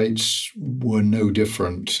casualty rates were no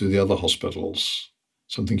different to the other hospitals,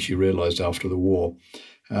 something she realized after the war.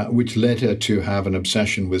 Which led her to have an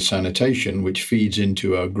obsession with sanitation, which feeds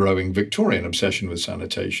into a growing Victorian obsession with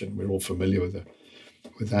sanitation. We're all familiar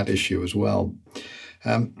with that issue as well.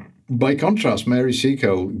 By contrast, Mary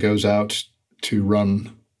Seacole goes out to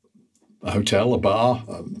run a hotel, a bar,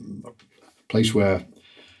 a place where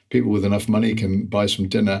people with enough money can buy some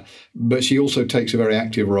dinner. But she also takes a very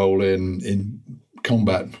active role in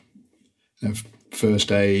combat,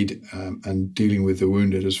 first aid, and dealing with the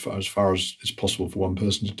wounded as far as it's possible for one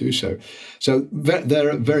person to do so. So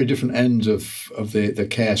there are very different ends of the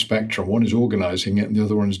care spectrum. One is organising it and the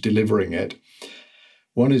other one is delivering it.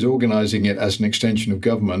 One is organising it as an extension of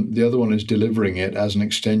government. The other one is delivering it as an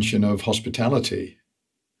extension of hospitality.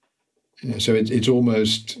 So it's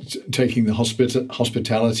almost taking the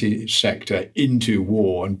hospitality sector into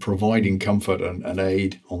war and providing comfort and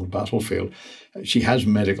aid on the battlefield. She has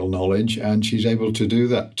medical knowledge and she's able to do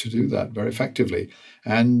that very effectively.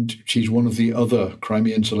 And she's one of the other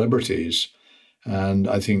Crimean celebrities. And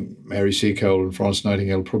I think Mary Seacole and Florence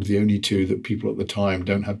Nightingale are probably the only two that people at the time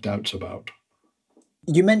don't have doubts about.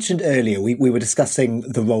 You mentioned earlier we were discussing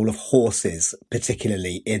the role of horses,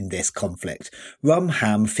 particularly in this conflict.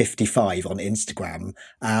 Rumham55 on Instagram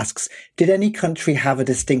asks, did any country have a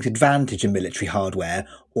distinct advantage in military hardware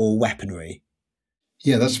or weaponry?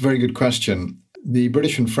 Yeah, that's a very good question. The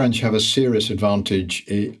British and French have a serious advantage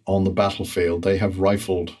on the battlefield. They have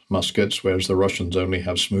rifled muskets, whereas the Russians only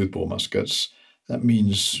have smoothbore muskets. That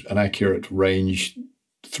means an accurate range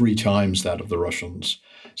 3 times that of the Russians.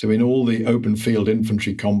 So in all the open field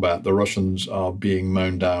infantry combat, the Russians are being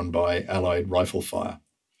mown down by Allied rifle fire.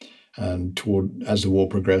 And as the war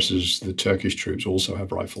progresses, the Turkish troops also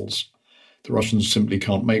have rifles. The Russians simply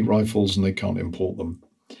can't make rifles and they can't import them.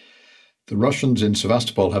 The Russians in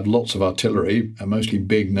Sevastopol have lots of artillery, and mostly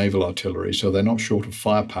big naval artillery, so they're not short of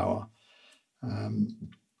firepower.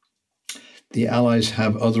 The Allies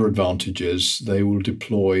have other advantages. They will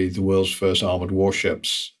deploy the world's first armoured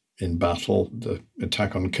warships in battle. The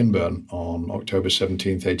attack on Kinburn on October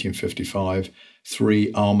 17th, 1855,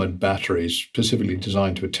 3 armoured batteries specifically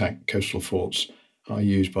designed to attack coastal forts are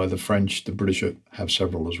used by the French. The British have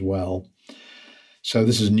several as well. So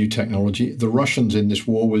this is new technology. The Russians in this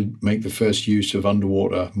war will make the first use of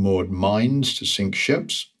underwater moored mines to sink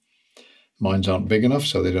ships. Mines aren't big enough,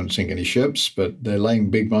 so they don't sink any ships, but they're laying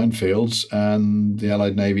big minefields, and the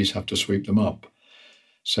Allied navies have to sweep them up.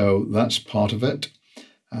 So that's part of it.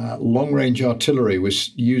 Long-range artillery was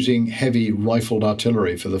using heavy rifled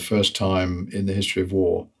artillery for the first time in the history of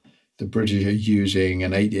war. The British are using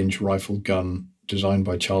an 8-inch rifled gun designed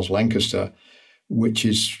by Charles Lancaster, which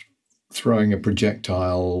is throwing a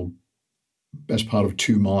projectile best part of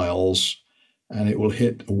 2 miles, and it will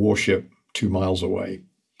hit a warship 2 miles away.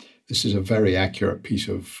 This is a very accurate piece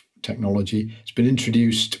of technology. It's been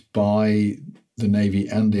introduced by the Navy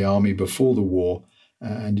and the Army before the war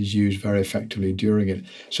and is used very effectively during it.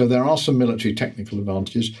 So there are some military technical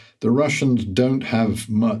advantages. The Russians don't have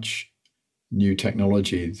much new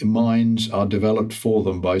technology. The mines are developed for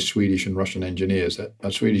them by Swedish and Russian engineers.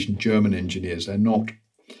 They're Swedish and German engineers. They're not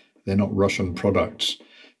Russian products.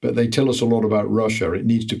 But they tell us a lot about Russia. It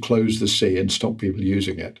needs to close the sea and stop people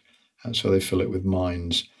using it. And so they fill it with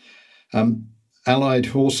mines. Allied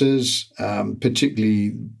horses,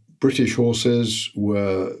 particularly British horses,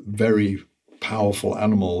 were very powerful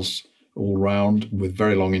animals all round with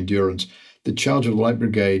very long endurance. The charge of the Light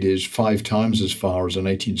Brigade is 5 times as far as an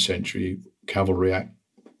 18th century cavalry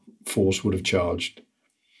force would have charged.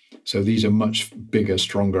 So these are much bigger,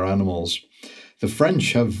 stronger animals. The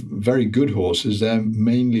French have very good horses. They're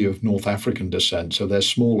mainly of North African descent, so they're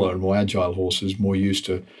smaller and more agile horses, more used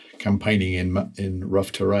to campaigning in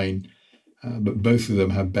rough terrain. But both of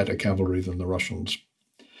them have better cavalry than the Russians.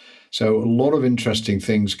 So a lot of interesting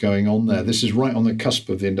things going on there. This is right on the cusp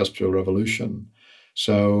of the Industrial Revolution.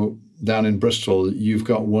 So down in Bristol, you've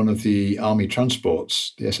got one of the army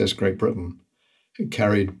transports, the SS Great Britain. It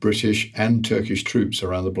carried British and Turkish troops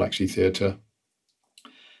around the Black Sea Theatre.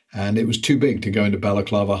 And it was too big to go into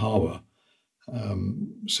Balaclava Harbour.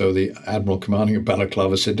 So the admiral commanding at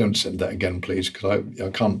Balaclava said, don't send that again, please, because I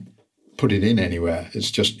can't put it in anywhere.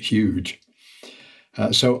 It's just huge.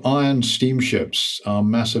 So iron steamships are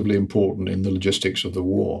massively important in the logistics of the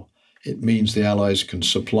war. It means the Allies can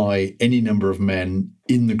supply any number of men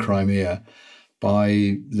in the Crimea.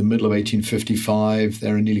 By the middle of 1855,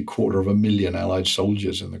 there are nearly 250,000 Allied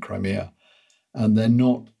soldiers in the Crimea. And they're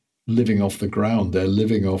not living off the ground. They're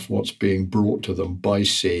living off what's being brought to them by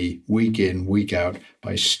sea, week in, week out,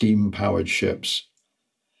 by steam-powered ships.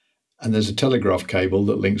 And there's a telegraph cable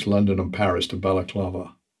that links London and Paris to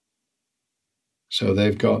Balaclava. So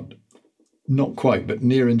they've got, not quite, but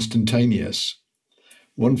near instantaneous.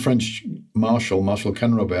 One French Marshal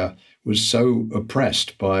Canrobert, was so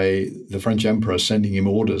oppressed by the French Emperor sending him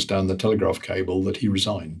orders down the telegraph cable that he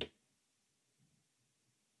resigned.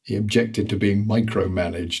 He objected to being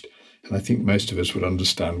micromanaged, and I think most of us would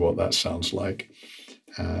understand what that sounds like.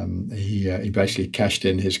 He basically cashed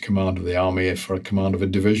in his command of the army for a command of a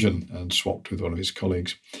division and swapped with one of his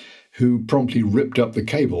colleagues, who promptly ripped up the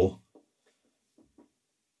cable,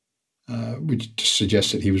 which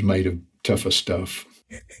suggests that he was made of tougher stuff.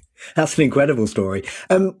 That's an incredible story.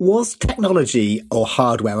 Was technology or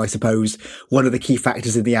hardware, I suppose, one of the key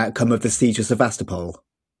factors in the outcome of the siege of Sevastopol?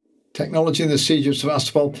 Technology in the siege of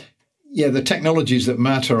Sevastopol? Yeah, the technologies that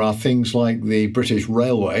matter are things like the British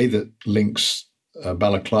Railway that links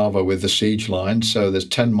Balaclava with the siege line. So there's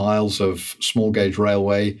 10 miles of small gauge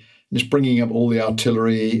railway, and it's bringing up all the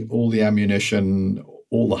artillery, all the ammunition,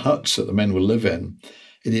 all the huts that the men will live in.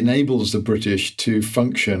 It enables the British to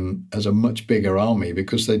function as a much bigger army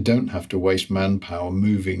because they don't have to waste manpower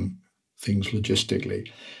moving things logistically.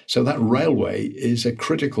 So that railway is a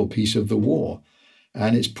critical piece of the war.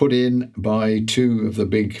 And it's put in by 2 of the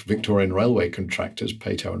big Victorian railway contractors,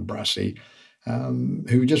 Peyto and Brassey,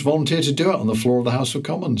 who just volunteered to do it on the floor of the House of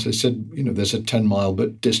Commons. They said, there's a 10-mile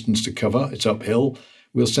distance to cover. It's uphill.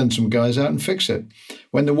 We'll send some guys out and fix it.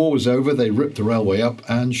 When the war was over, they ripped the railway up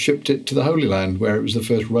and shipped it to the Holy Land, where it was the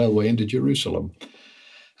first railway into Jerusalem.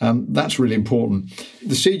 That's really important.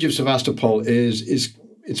 The siege of Sevastopol is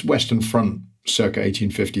its Western Front, circa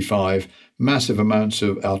 1855. Massive amounts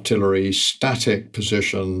of artillery, static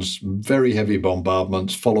positions, very heavy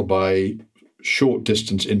bombardments, followed by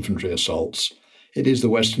short-distance infantry assaults. It is the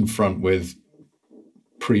Western Front with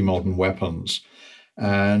pre-modern weapons.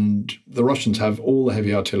 And the Russians have all the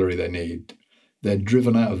heavy artillery they need. They're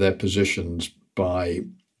driven out of their positions by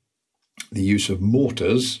the use of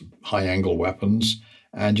mortars, high-angle weapons,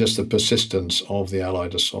 and just the persistence of the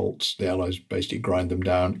Allied assaults. The Allies basically grind them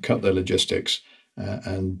down, cut their logistics,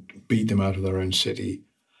 and beat them out of their own city.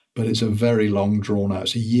 But it's a very long, drawn-out,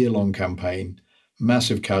 it's a year-long campaign,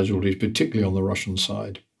 massive casualties, particularly on the Russian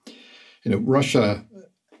side. Russia,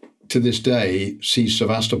 to this day, sees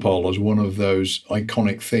Sevastopol as one of those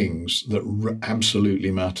iconic things that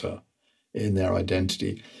absolutely matter in their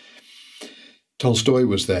identity. Tolstoy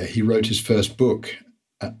was there. He wrote his first book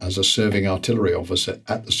as a serving artillery officer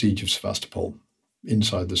at the siege of Sevastopol,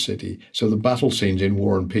 inside the city. So the battle scenes in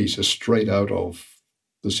War and Peace are straight out of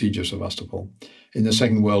the siege of Sevastopol. In the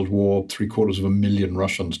Second World War, 750,000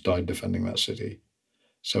 Russians died defending that city.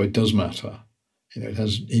 So it does matter. It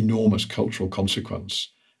has enormous cultural consequence.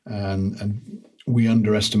 And we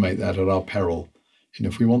underestimate that at our peril.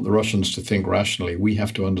 If we want the Russians to think rationally, we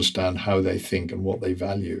have to understand how they think and what they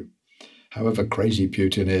value. However crazy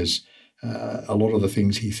Putin is, a lot of the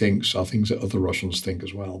things he thinks are things that other Russians think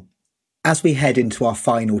as well. As we head into our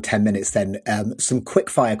final 10 minutes then, some quick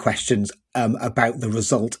fire questions about the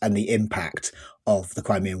result and the impact of the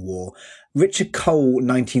Crimean War. Richard Cole,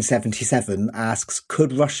 1977, asks,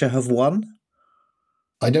 could Russia have won?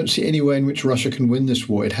 I don't see any way in which Russia can win this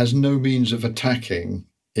war. It has no means of attacking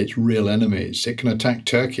its real enemies. It can attack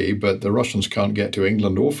Turkey, but the Russians can't get to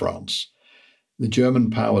England or France. The German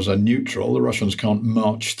powers are neutral. The Russians can't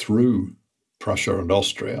march through Prussia and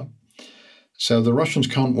Austria. So the Russians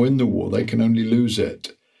can't win the war. They can only lose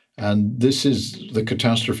it. And this is the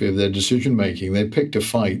catastrophe of their decision-making. They picked a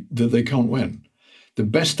fight that they can't win. The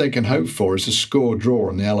best they can hope for is a score draw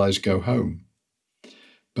and the Allies go home.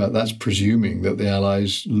 But that's presuming that the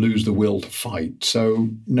Allies lose the will to fight. So,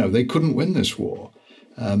 no, they couldn't win this war.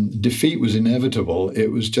 Defeat was inevitable. It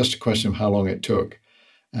was just a question of how long it took.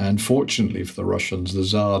 And fortunately for the Russians, the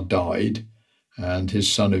Tsar died, and his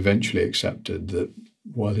son eventually accepted that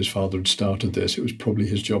while his father had started this, it was probably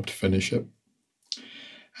his job to finish it.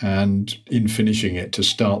 And in finishing it, to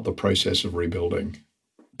start the process of rebuilding.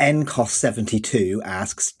 NCOS72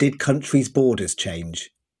 asks, did countries' borders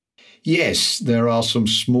change? Yes, there are some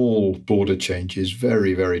small border changes,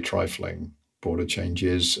 very, very trifling border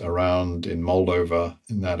changes around in Moldova,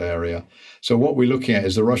 in that area. So what we're looking at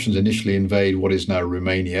is the Russians initially invade what is now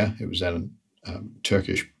Romania. It was then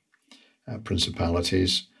Turkish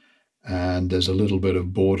principalities. And there's a little bit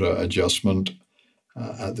of border adjustment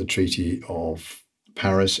at the Treaty of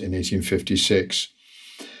Paris in 1856.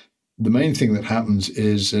 The main thing that happens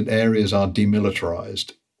is that areas are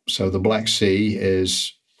demilitarized. So the Black Sea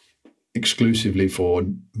is exclusively for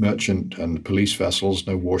merchant and police vessels,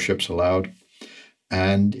 no warships allowed.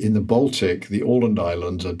 And in the Baltic, the Åland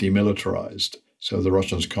Islands are demilitarized, so the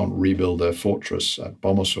Russians can't rebuild their fortress at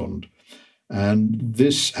Bomasund. And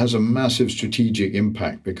this has a massive strategic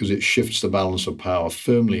impact because it shifts the balance of power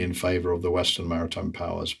firmly in favor of the Western maritime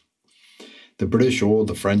powers. The British or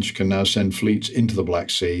the French can now send fleets into the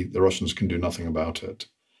Black Sea. The Russians can do nothing about it.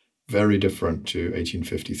 Very different to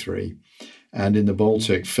 1853. And in the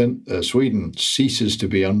Baltic, Sweden ceases to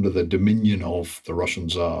be under the dominion of the Russian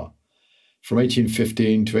Tsar. From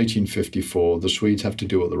 1815 to 1854, the Swedes have to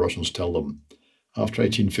do what the Russians tell them. After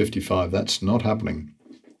 1855, that's not happening.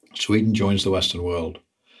 Sweden joins the Western world,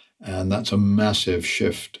 and that's a massive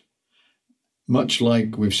shift. Much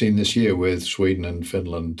like we've seen this year with Sweden and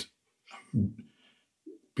Finland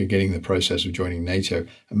beginning the process of joining NATO,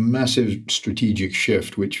 a massive strategic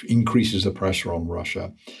shift which increases the pressure on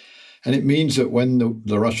Russia. And it means that when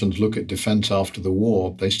the Russians look at defense after the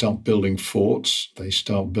war, they start building forts, they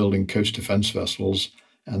start building coast defense vessels,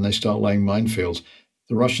 and they start laying minefields.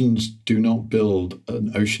 The Russians do not build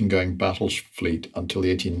an ocean-going battle fleet until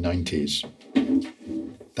the 1890s.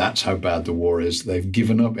 That's how bad the war is. They've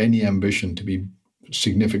given up any ambition to be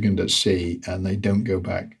significant at sea, and they don't go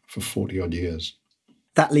back for 40-odd years.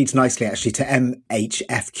 That leads nicely, actually, to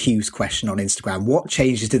MHFQ's question on Instagram. What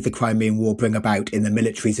changes did the Crimean War bring about in the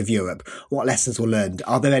militaries of Europe? What lessons were learned?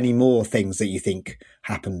 Are there any more things that you think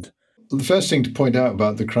happened? The first thing to point out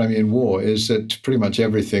about the Crimean War is that pretty much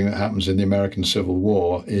everything that happens in the American Civil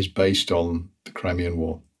War is based on the Crimean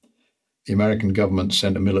War. The American government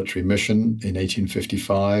sent a military mission in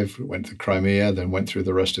 1855, went to Crimea, then went through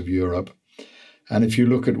the rest of Europe. And if you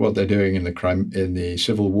look at what they're doing in the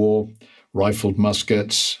Civil War, rifled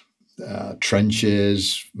muskets,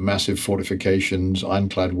 trenches, massive fortifications,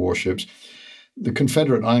 ironclad warships. The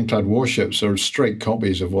Confederate ironclad warships are straight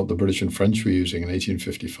copies of what the British and French were using in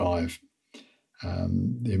 1855.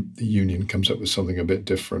 The Union comes up with something a bit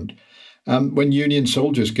different. When Union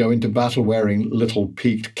soldiers go into battle wearing little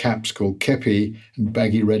peaked caps called kepi and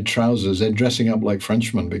baggy red trousers, they're dressing up like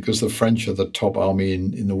Frenchmen because the French are the top army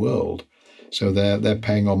in the world. So they're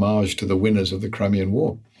paying homage to the winners of the Crimean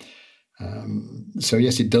War. So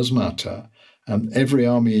yes, it does matter. Every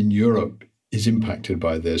army in Europe is impacted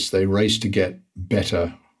by this. They race to get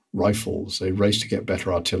better rifles, they race to get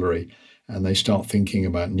better artillery, and they start thinking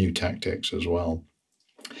about new tactics as well.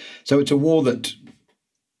 So it's a war that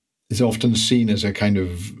is often seen as a kind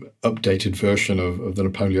of updated version of the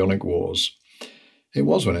Napoleonic Wars. It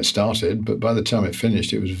was when it started, but by the time it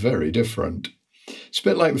finished, it was very different. It's a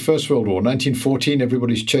bit like the First World War. 1914,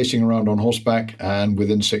 everybody's chasing around on horseback, and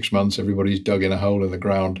within 6 months, everybody's dug in a hole in the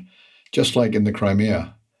ground, just like in the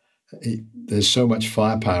Crimea. There's so much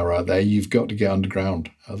firepower out there, you've got to get underground.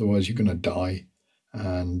 Otherwise, you're going to die.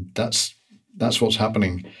 And that's what's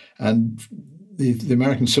happening. And the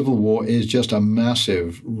American Civil War is just a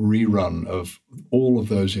massive rerun of all of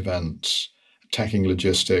those events, attacking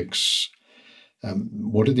logistics.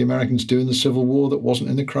 What did the Americans do in the Civil War that wasn't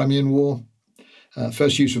in the Crimean War?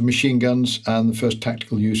 First use of machine guns and the first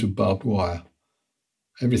tactical use of barbed wire.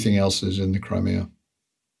 Everything else is in the Crimea.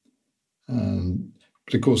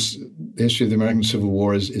 But of course, the history of the American Civil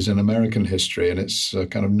War is an American history, and it's a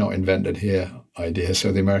kind of not invented here idea.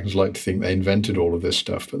 So the Americans like to think they invented all of this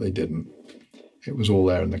stuff, but they didn't. It was all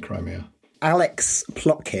there in the Crimea. Alex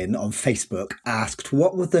Plotkin on Facebook asked,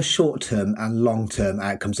 what were the short-term and long-term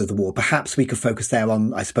outcomes of the war? Perhaps we could focus there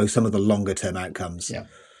on, I suppose, some of the longer-term outcomes. Yeah.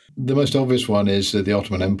 The most obvious one is that the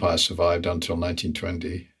Ottoman Empire survived until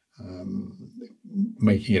 1920,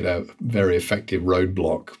 making it a very effective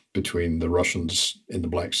roadblock between the Russians in the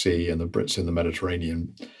Black Sea and the Brits in the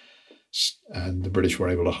Mediterranean. And the British were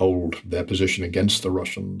able to hold their position against the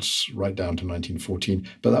Russians right down to 1914.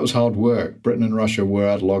 But that was hard work. Britain and Russia were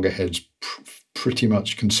at loggerheads pretty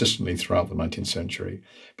much consistently throughout the 19th century.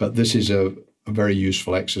 But this is a very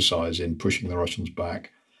useful exercise in pushing the Russians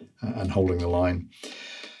back and holding the line.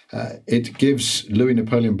 It gives Louis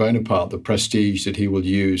Napoleon Bonaparte the prestige that he will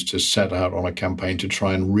use to set out on a campaign to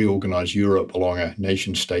try and reorganize Europe along a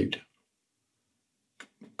nation-state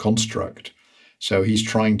construct. So he's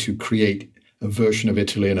trying to create a version of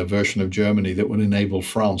Italy and a version of Germany that would enable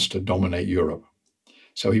France to dominate Europe.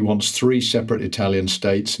 So he wants 3 separate Italian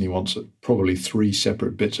states, and he wants probably 3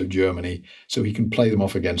 separate bits of Germany, so he can play them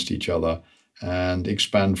off against each other and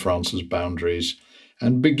expand France's boundaries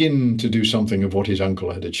and begin to do something of what his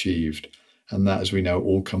uncle had achieved. And that, as we know,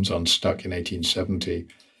 all comes unstuck in 1870,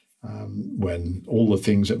 when all the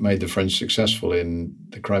things that made the French successful in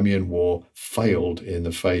the Crimean War failed in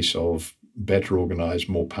the face of better organized,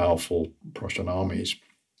 more powerful Prussian armies.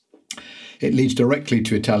 It leads directly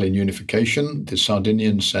to Italian unification. The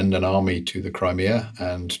Sardinians send an army to the Crimea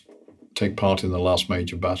and take part in the last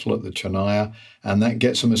major battle at the Chernaya, and that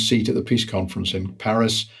gets them a seat at the peace conference in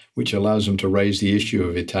Paris, which allows them to raise the issue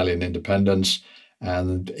of Italian independence.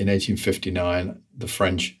 And in 1859, the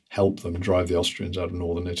French help them drive the Austrians out of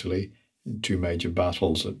northern Italy in 2 major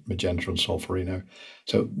battles at Magenta and Solferino.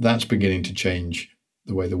 So that's beginning to change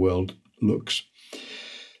the way the world looks.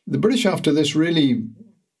 The British, after this, really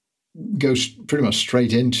goes pretty much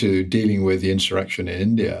straight into dealing with the insurrection in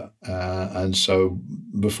India. And so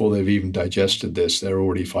before they've even digested this, they're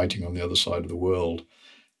already fighting on the other side of the world.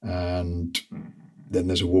 And then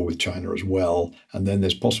there's a war with China as well. And then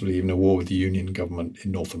there's possibly even a war with the Union government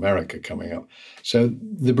in North America coming up. So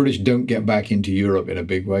the British don't get back into Europe in a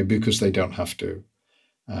big way because they don't have to.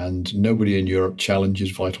 And nobody in Europe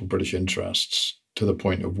challenges vital British interests to the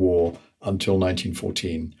point of war until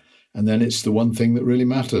 1914. And then it's the one thing that really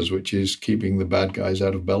matters, which is keeping the bad guys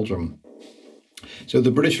out of Belgium. So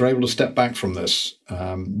the British are able to step back from this.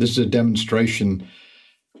 This is a demonstration,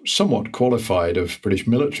 somewhat qualified, of British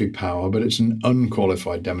military power, but it's an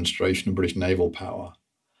unqualified demonstration of British naval power.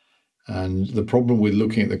 And the problem with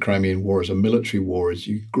looking at the Crimean War as a military war is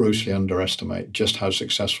you grossly underestimate just how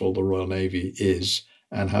successful the Royal Navy is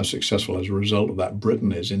and how successful, as a result of that,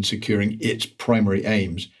 Britain is in securing its primary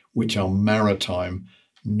aims, which are maritime,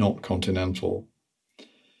 not continental. The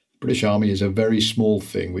British Army is a very small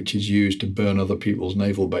thing which is used to burn other people's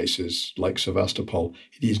naval bases, like Sevastopol.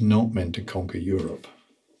 It is not meant to conquer Europe.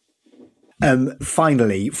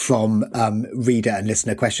 Finally, from reader and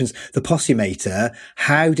listener questions, the Possumator,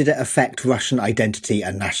 how did it affect Russian identity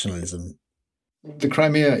and nationalism? The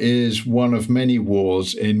Crimea is one of many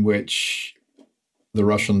wars in which the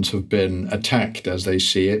Russians have been attacked, as they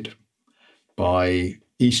see it, by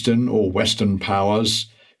Eastern or Western powers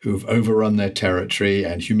who've overrun their territory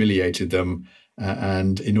and humiliated them.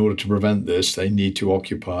 And in order to prevent this, they need to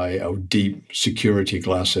occupy a deep security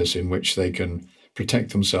glacis in which they can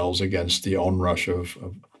protect themselves against the onrush of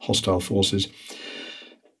hostile forces.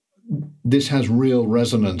 This has real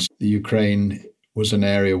resonance. The Ukraine was an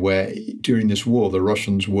area where, during this war, the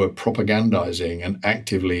Russians were propagandizing and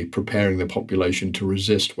actively preparing the population to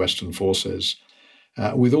resist Western forces,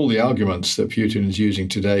 with all the arguments that Putin is using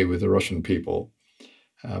today with the Russian people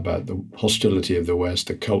about the hostility of the West,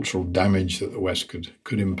 the cultural damage that the West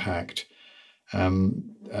could impact.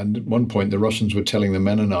 And at one point, the Russians were telling the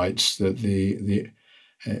Mennonites that the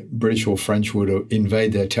British or French would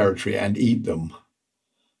invade their territory and eat them.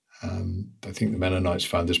 I think the Mennonites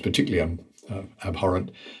found this particularly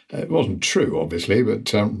abhorrent. It wasn't true, obviously, but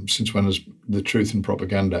since when has the truth and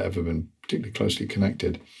propaganda ever been particularly closely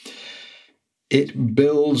connected? It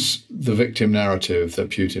builds the victim narrative that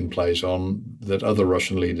Putin plays on, that other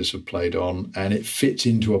Russian leaders have played on, and it fits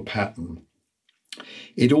into a pattern.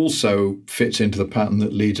 It also fits into the pattern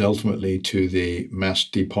that leads ultimately to the mass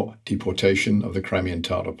deportation of the Crimean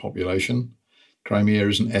Tatar population. Crimea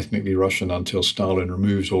isn't ethnically Russian until Stalin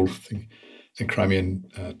removes all of the Crimean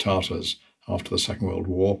Tatars after the Second World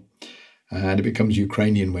War. And it becomes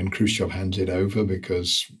Ukrainian when Khrushchev hands it over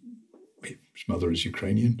because his mother is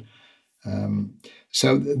Ukrainian.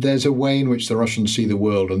 So there's a way in which the Russians see the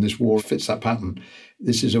world, and this war fits that pattern.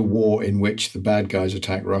 This is a war in which the bad guys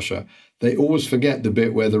attack Russia. They always forget the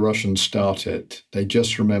bit where the Russians start it. They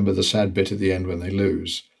just remember the sad bit at the end when they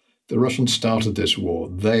lose. The Russians started this war.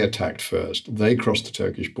 They attacked first. They crossed the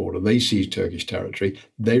Turkish border. They seized Turkish territory.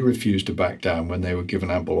 They refused to back down when they were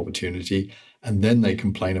given ample opportunity. And then they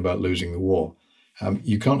complain about losing the war.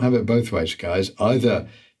 You can't have it both ways, guys. Either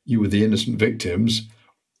you were the innocent victims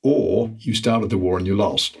or you started the war and you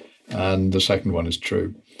lost. And the second one is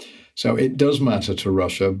true. So it does matter to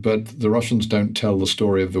Russia, but the Russians don't tell the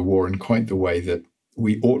story of the war in quite the way that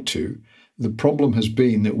we ought to. The problem has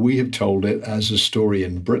been that we have told it as a story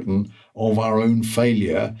in Britain of our own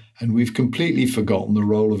failure, and we've completely forgotten the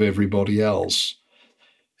role of everybody else.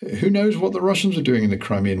 Who knows what the Russians are doing in the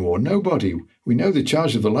Crimean War? Nobody. We know the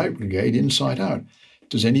charge of the Light Brigade inside out.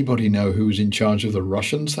 Does anybody know who was in charge of the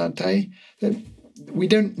Russians that day? We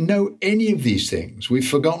don't know any of these things. We've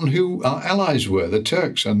forgotten who our allies were, the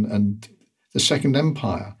Turks and the Second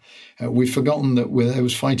Empire. We've forgotten that there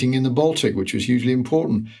was fighting in the Baltic, which was hugely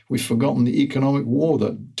important. We've forgotten the economic war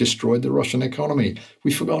that destroyed the Russian economy.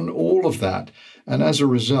 We've forgotten all of that. And as a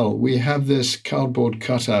result, we have this cardboard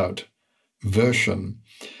cutout version.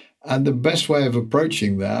 And the best way of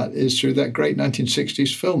approaching that is through that great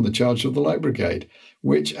 1960s film, The Charge of the Light Brigade,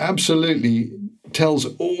 which absolutely tells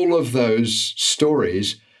all of those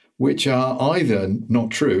stories which are either not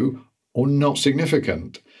true or not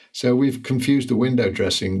significant. So we've confused the window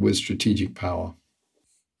dressing with strategic power.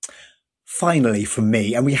 Finally, from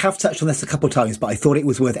me, and we have touched on this a couple of times, but I thought it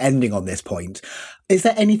was worth ending on this point. Is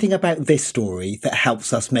there anything about this story that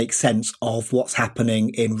helps us make sense of what's happening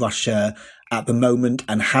in Russia at the moment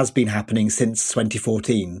and has been happening since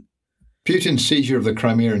 2014? Putin's seizure of the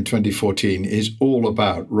Crimea in 2014 is all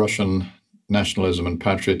about Russian nationalism and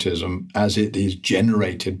patriotism as it is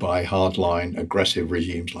generated by hardline, aggressive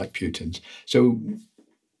regimes like Putin's. So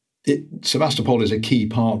Sevastopol is a key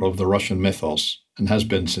part of the Russian mythos and has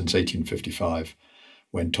been since 1855,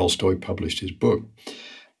 when Tolstoy published his book.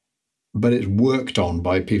 But it's worked on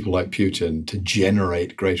by people like Putin to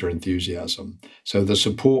generate greater enthusiasm. So the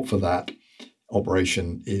support for that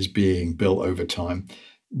operation is being built over time.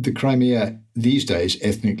 The Crimea these days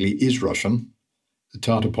ethnically is Russian. The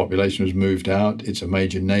Tatar population has moved out. It's a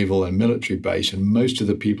major naval and military base, and most of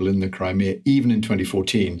the people in the Crimea, even in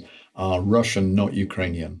 2014, are Russian, not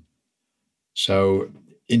Ukrainian. So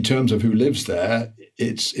in terms of who lives there,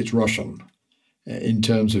 it's Russian. In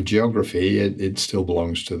terms of geography, it still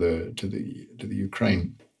belongs to the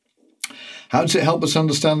Ukraine. How does it help us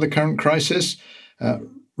understand the current crisis?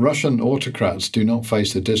 Russian autocrats do not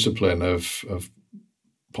face the discipline of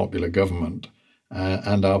popular government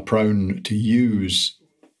and are prone to use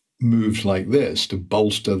moves like this to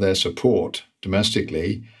bolster their support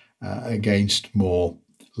domestically against more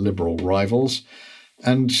liberal rivals.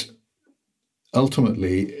 And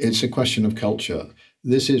ultimately, it's a question of culture.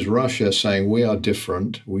 This is Russia saying we are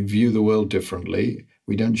different, we view the world differently,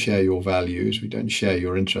 we don't share your values, we don't share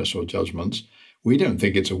your interests or judgments. We don't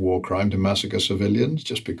think it's a war crime to massacre civilians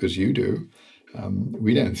just because you do.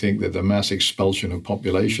 We don't think that the mass expulsion of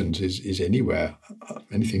populations is anywhere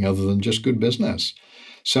anything other than just good business.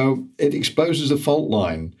 So it exposes a fault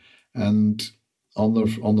line. And on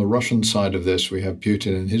the Russian side of this, we have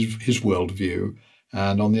Putin and his worldview.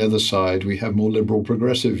 And on the other side, we have more liberal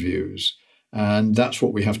progressive views. And that's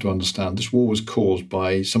what we have to understand. This war was caused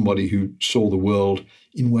by somebody who saw the world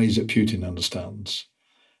in ways that Putin understands.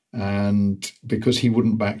 And because he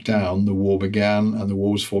wouldn't back down, the war began and the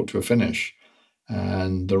war was fought to a finish.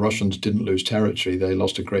 And the Russians didn't lose territory. They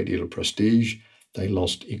lost a great deal of prestige. They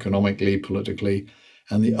lost economically, politically.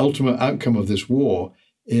 And the ultimate outcome of this war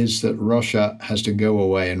is that Russia has to go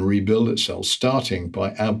away and rebuild itself, starting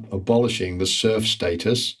by abolishing the serf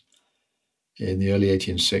status in the early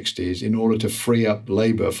 1860s in order to free up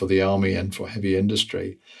labor for the army and for heavy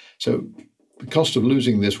industry. So the cost of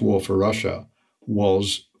losing this war for Russia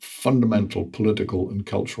was fundamental political and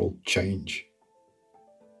cultural change.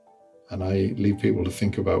 And I leave people to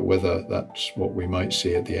think about whether that's what we might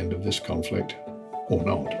see at the end of this conflict or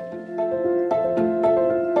not.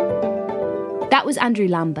 That was Andrew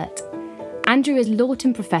Lambert. Andrew is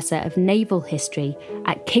Lawton Professor of Naval History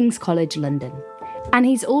at King's College London. And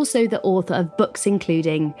he's also the author of books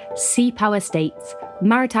including Sea Power States,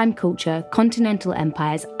 Maritime Culture, Continental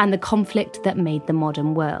Empires, and the Conflict That Made the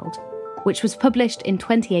Modern World, which was published in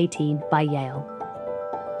 2018 by Yale.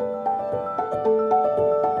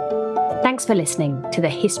 Thanks for listening to the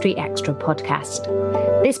History Extra podcast.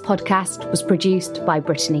 This podcast was produced by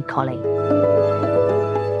Brittany Colley.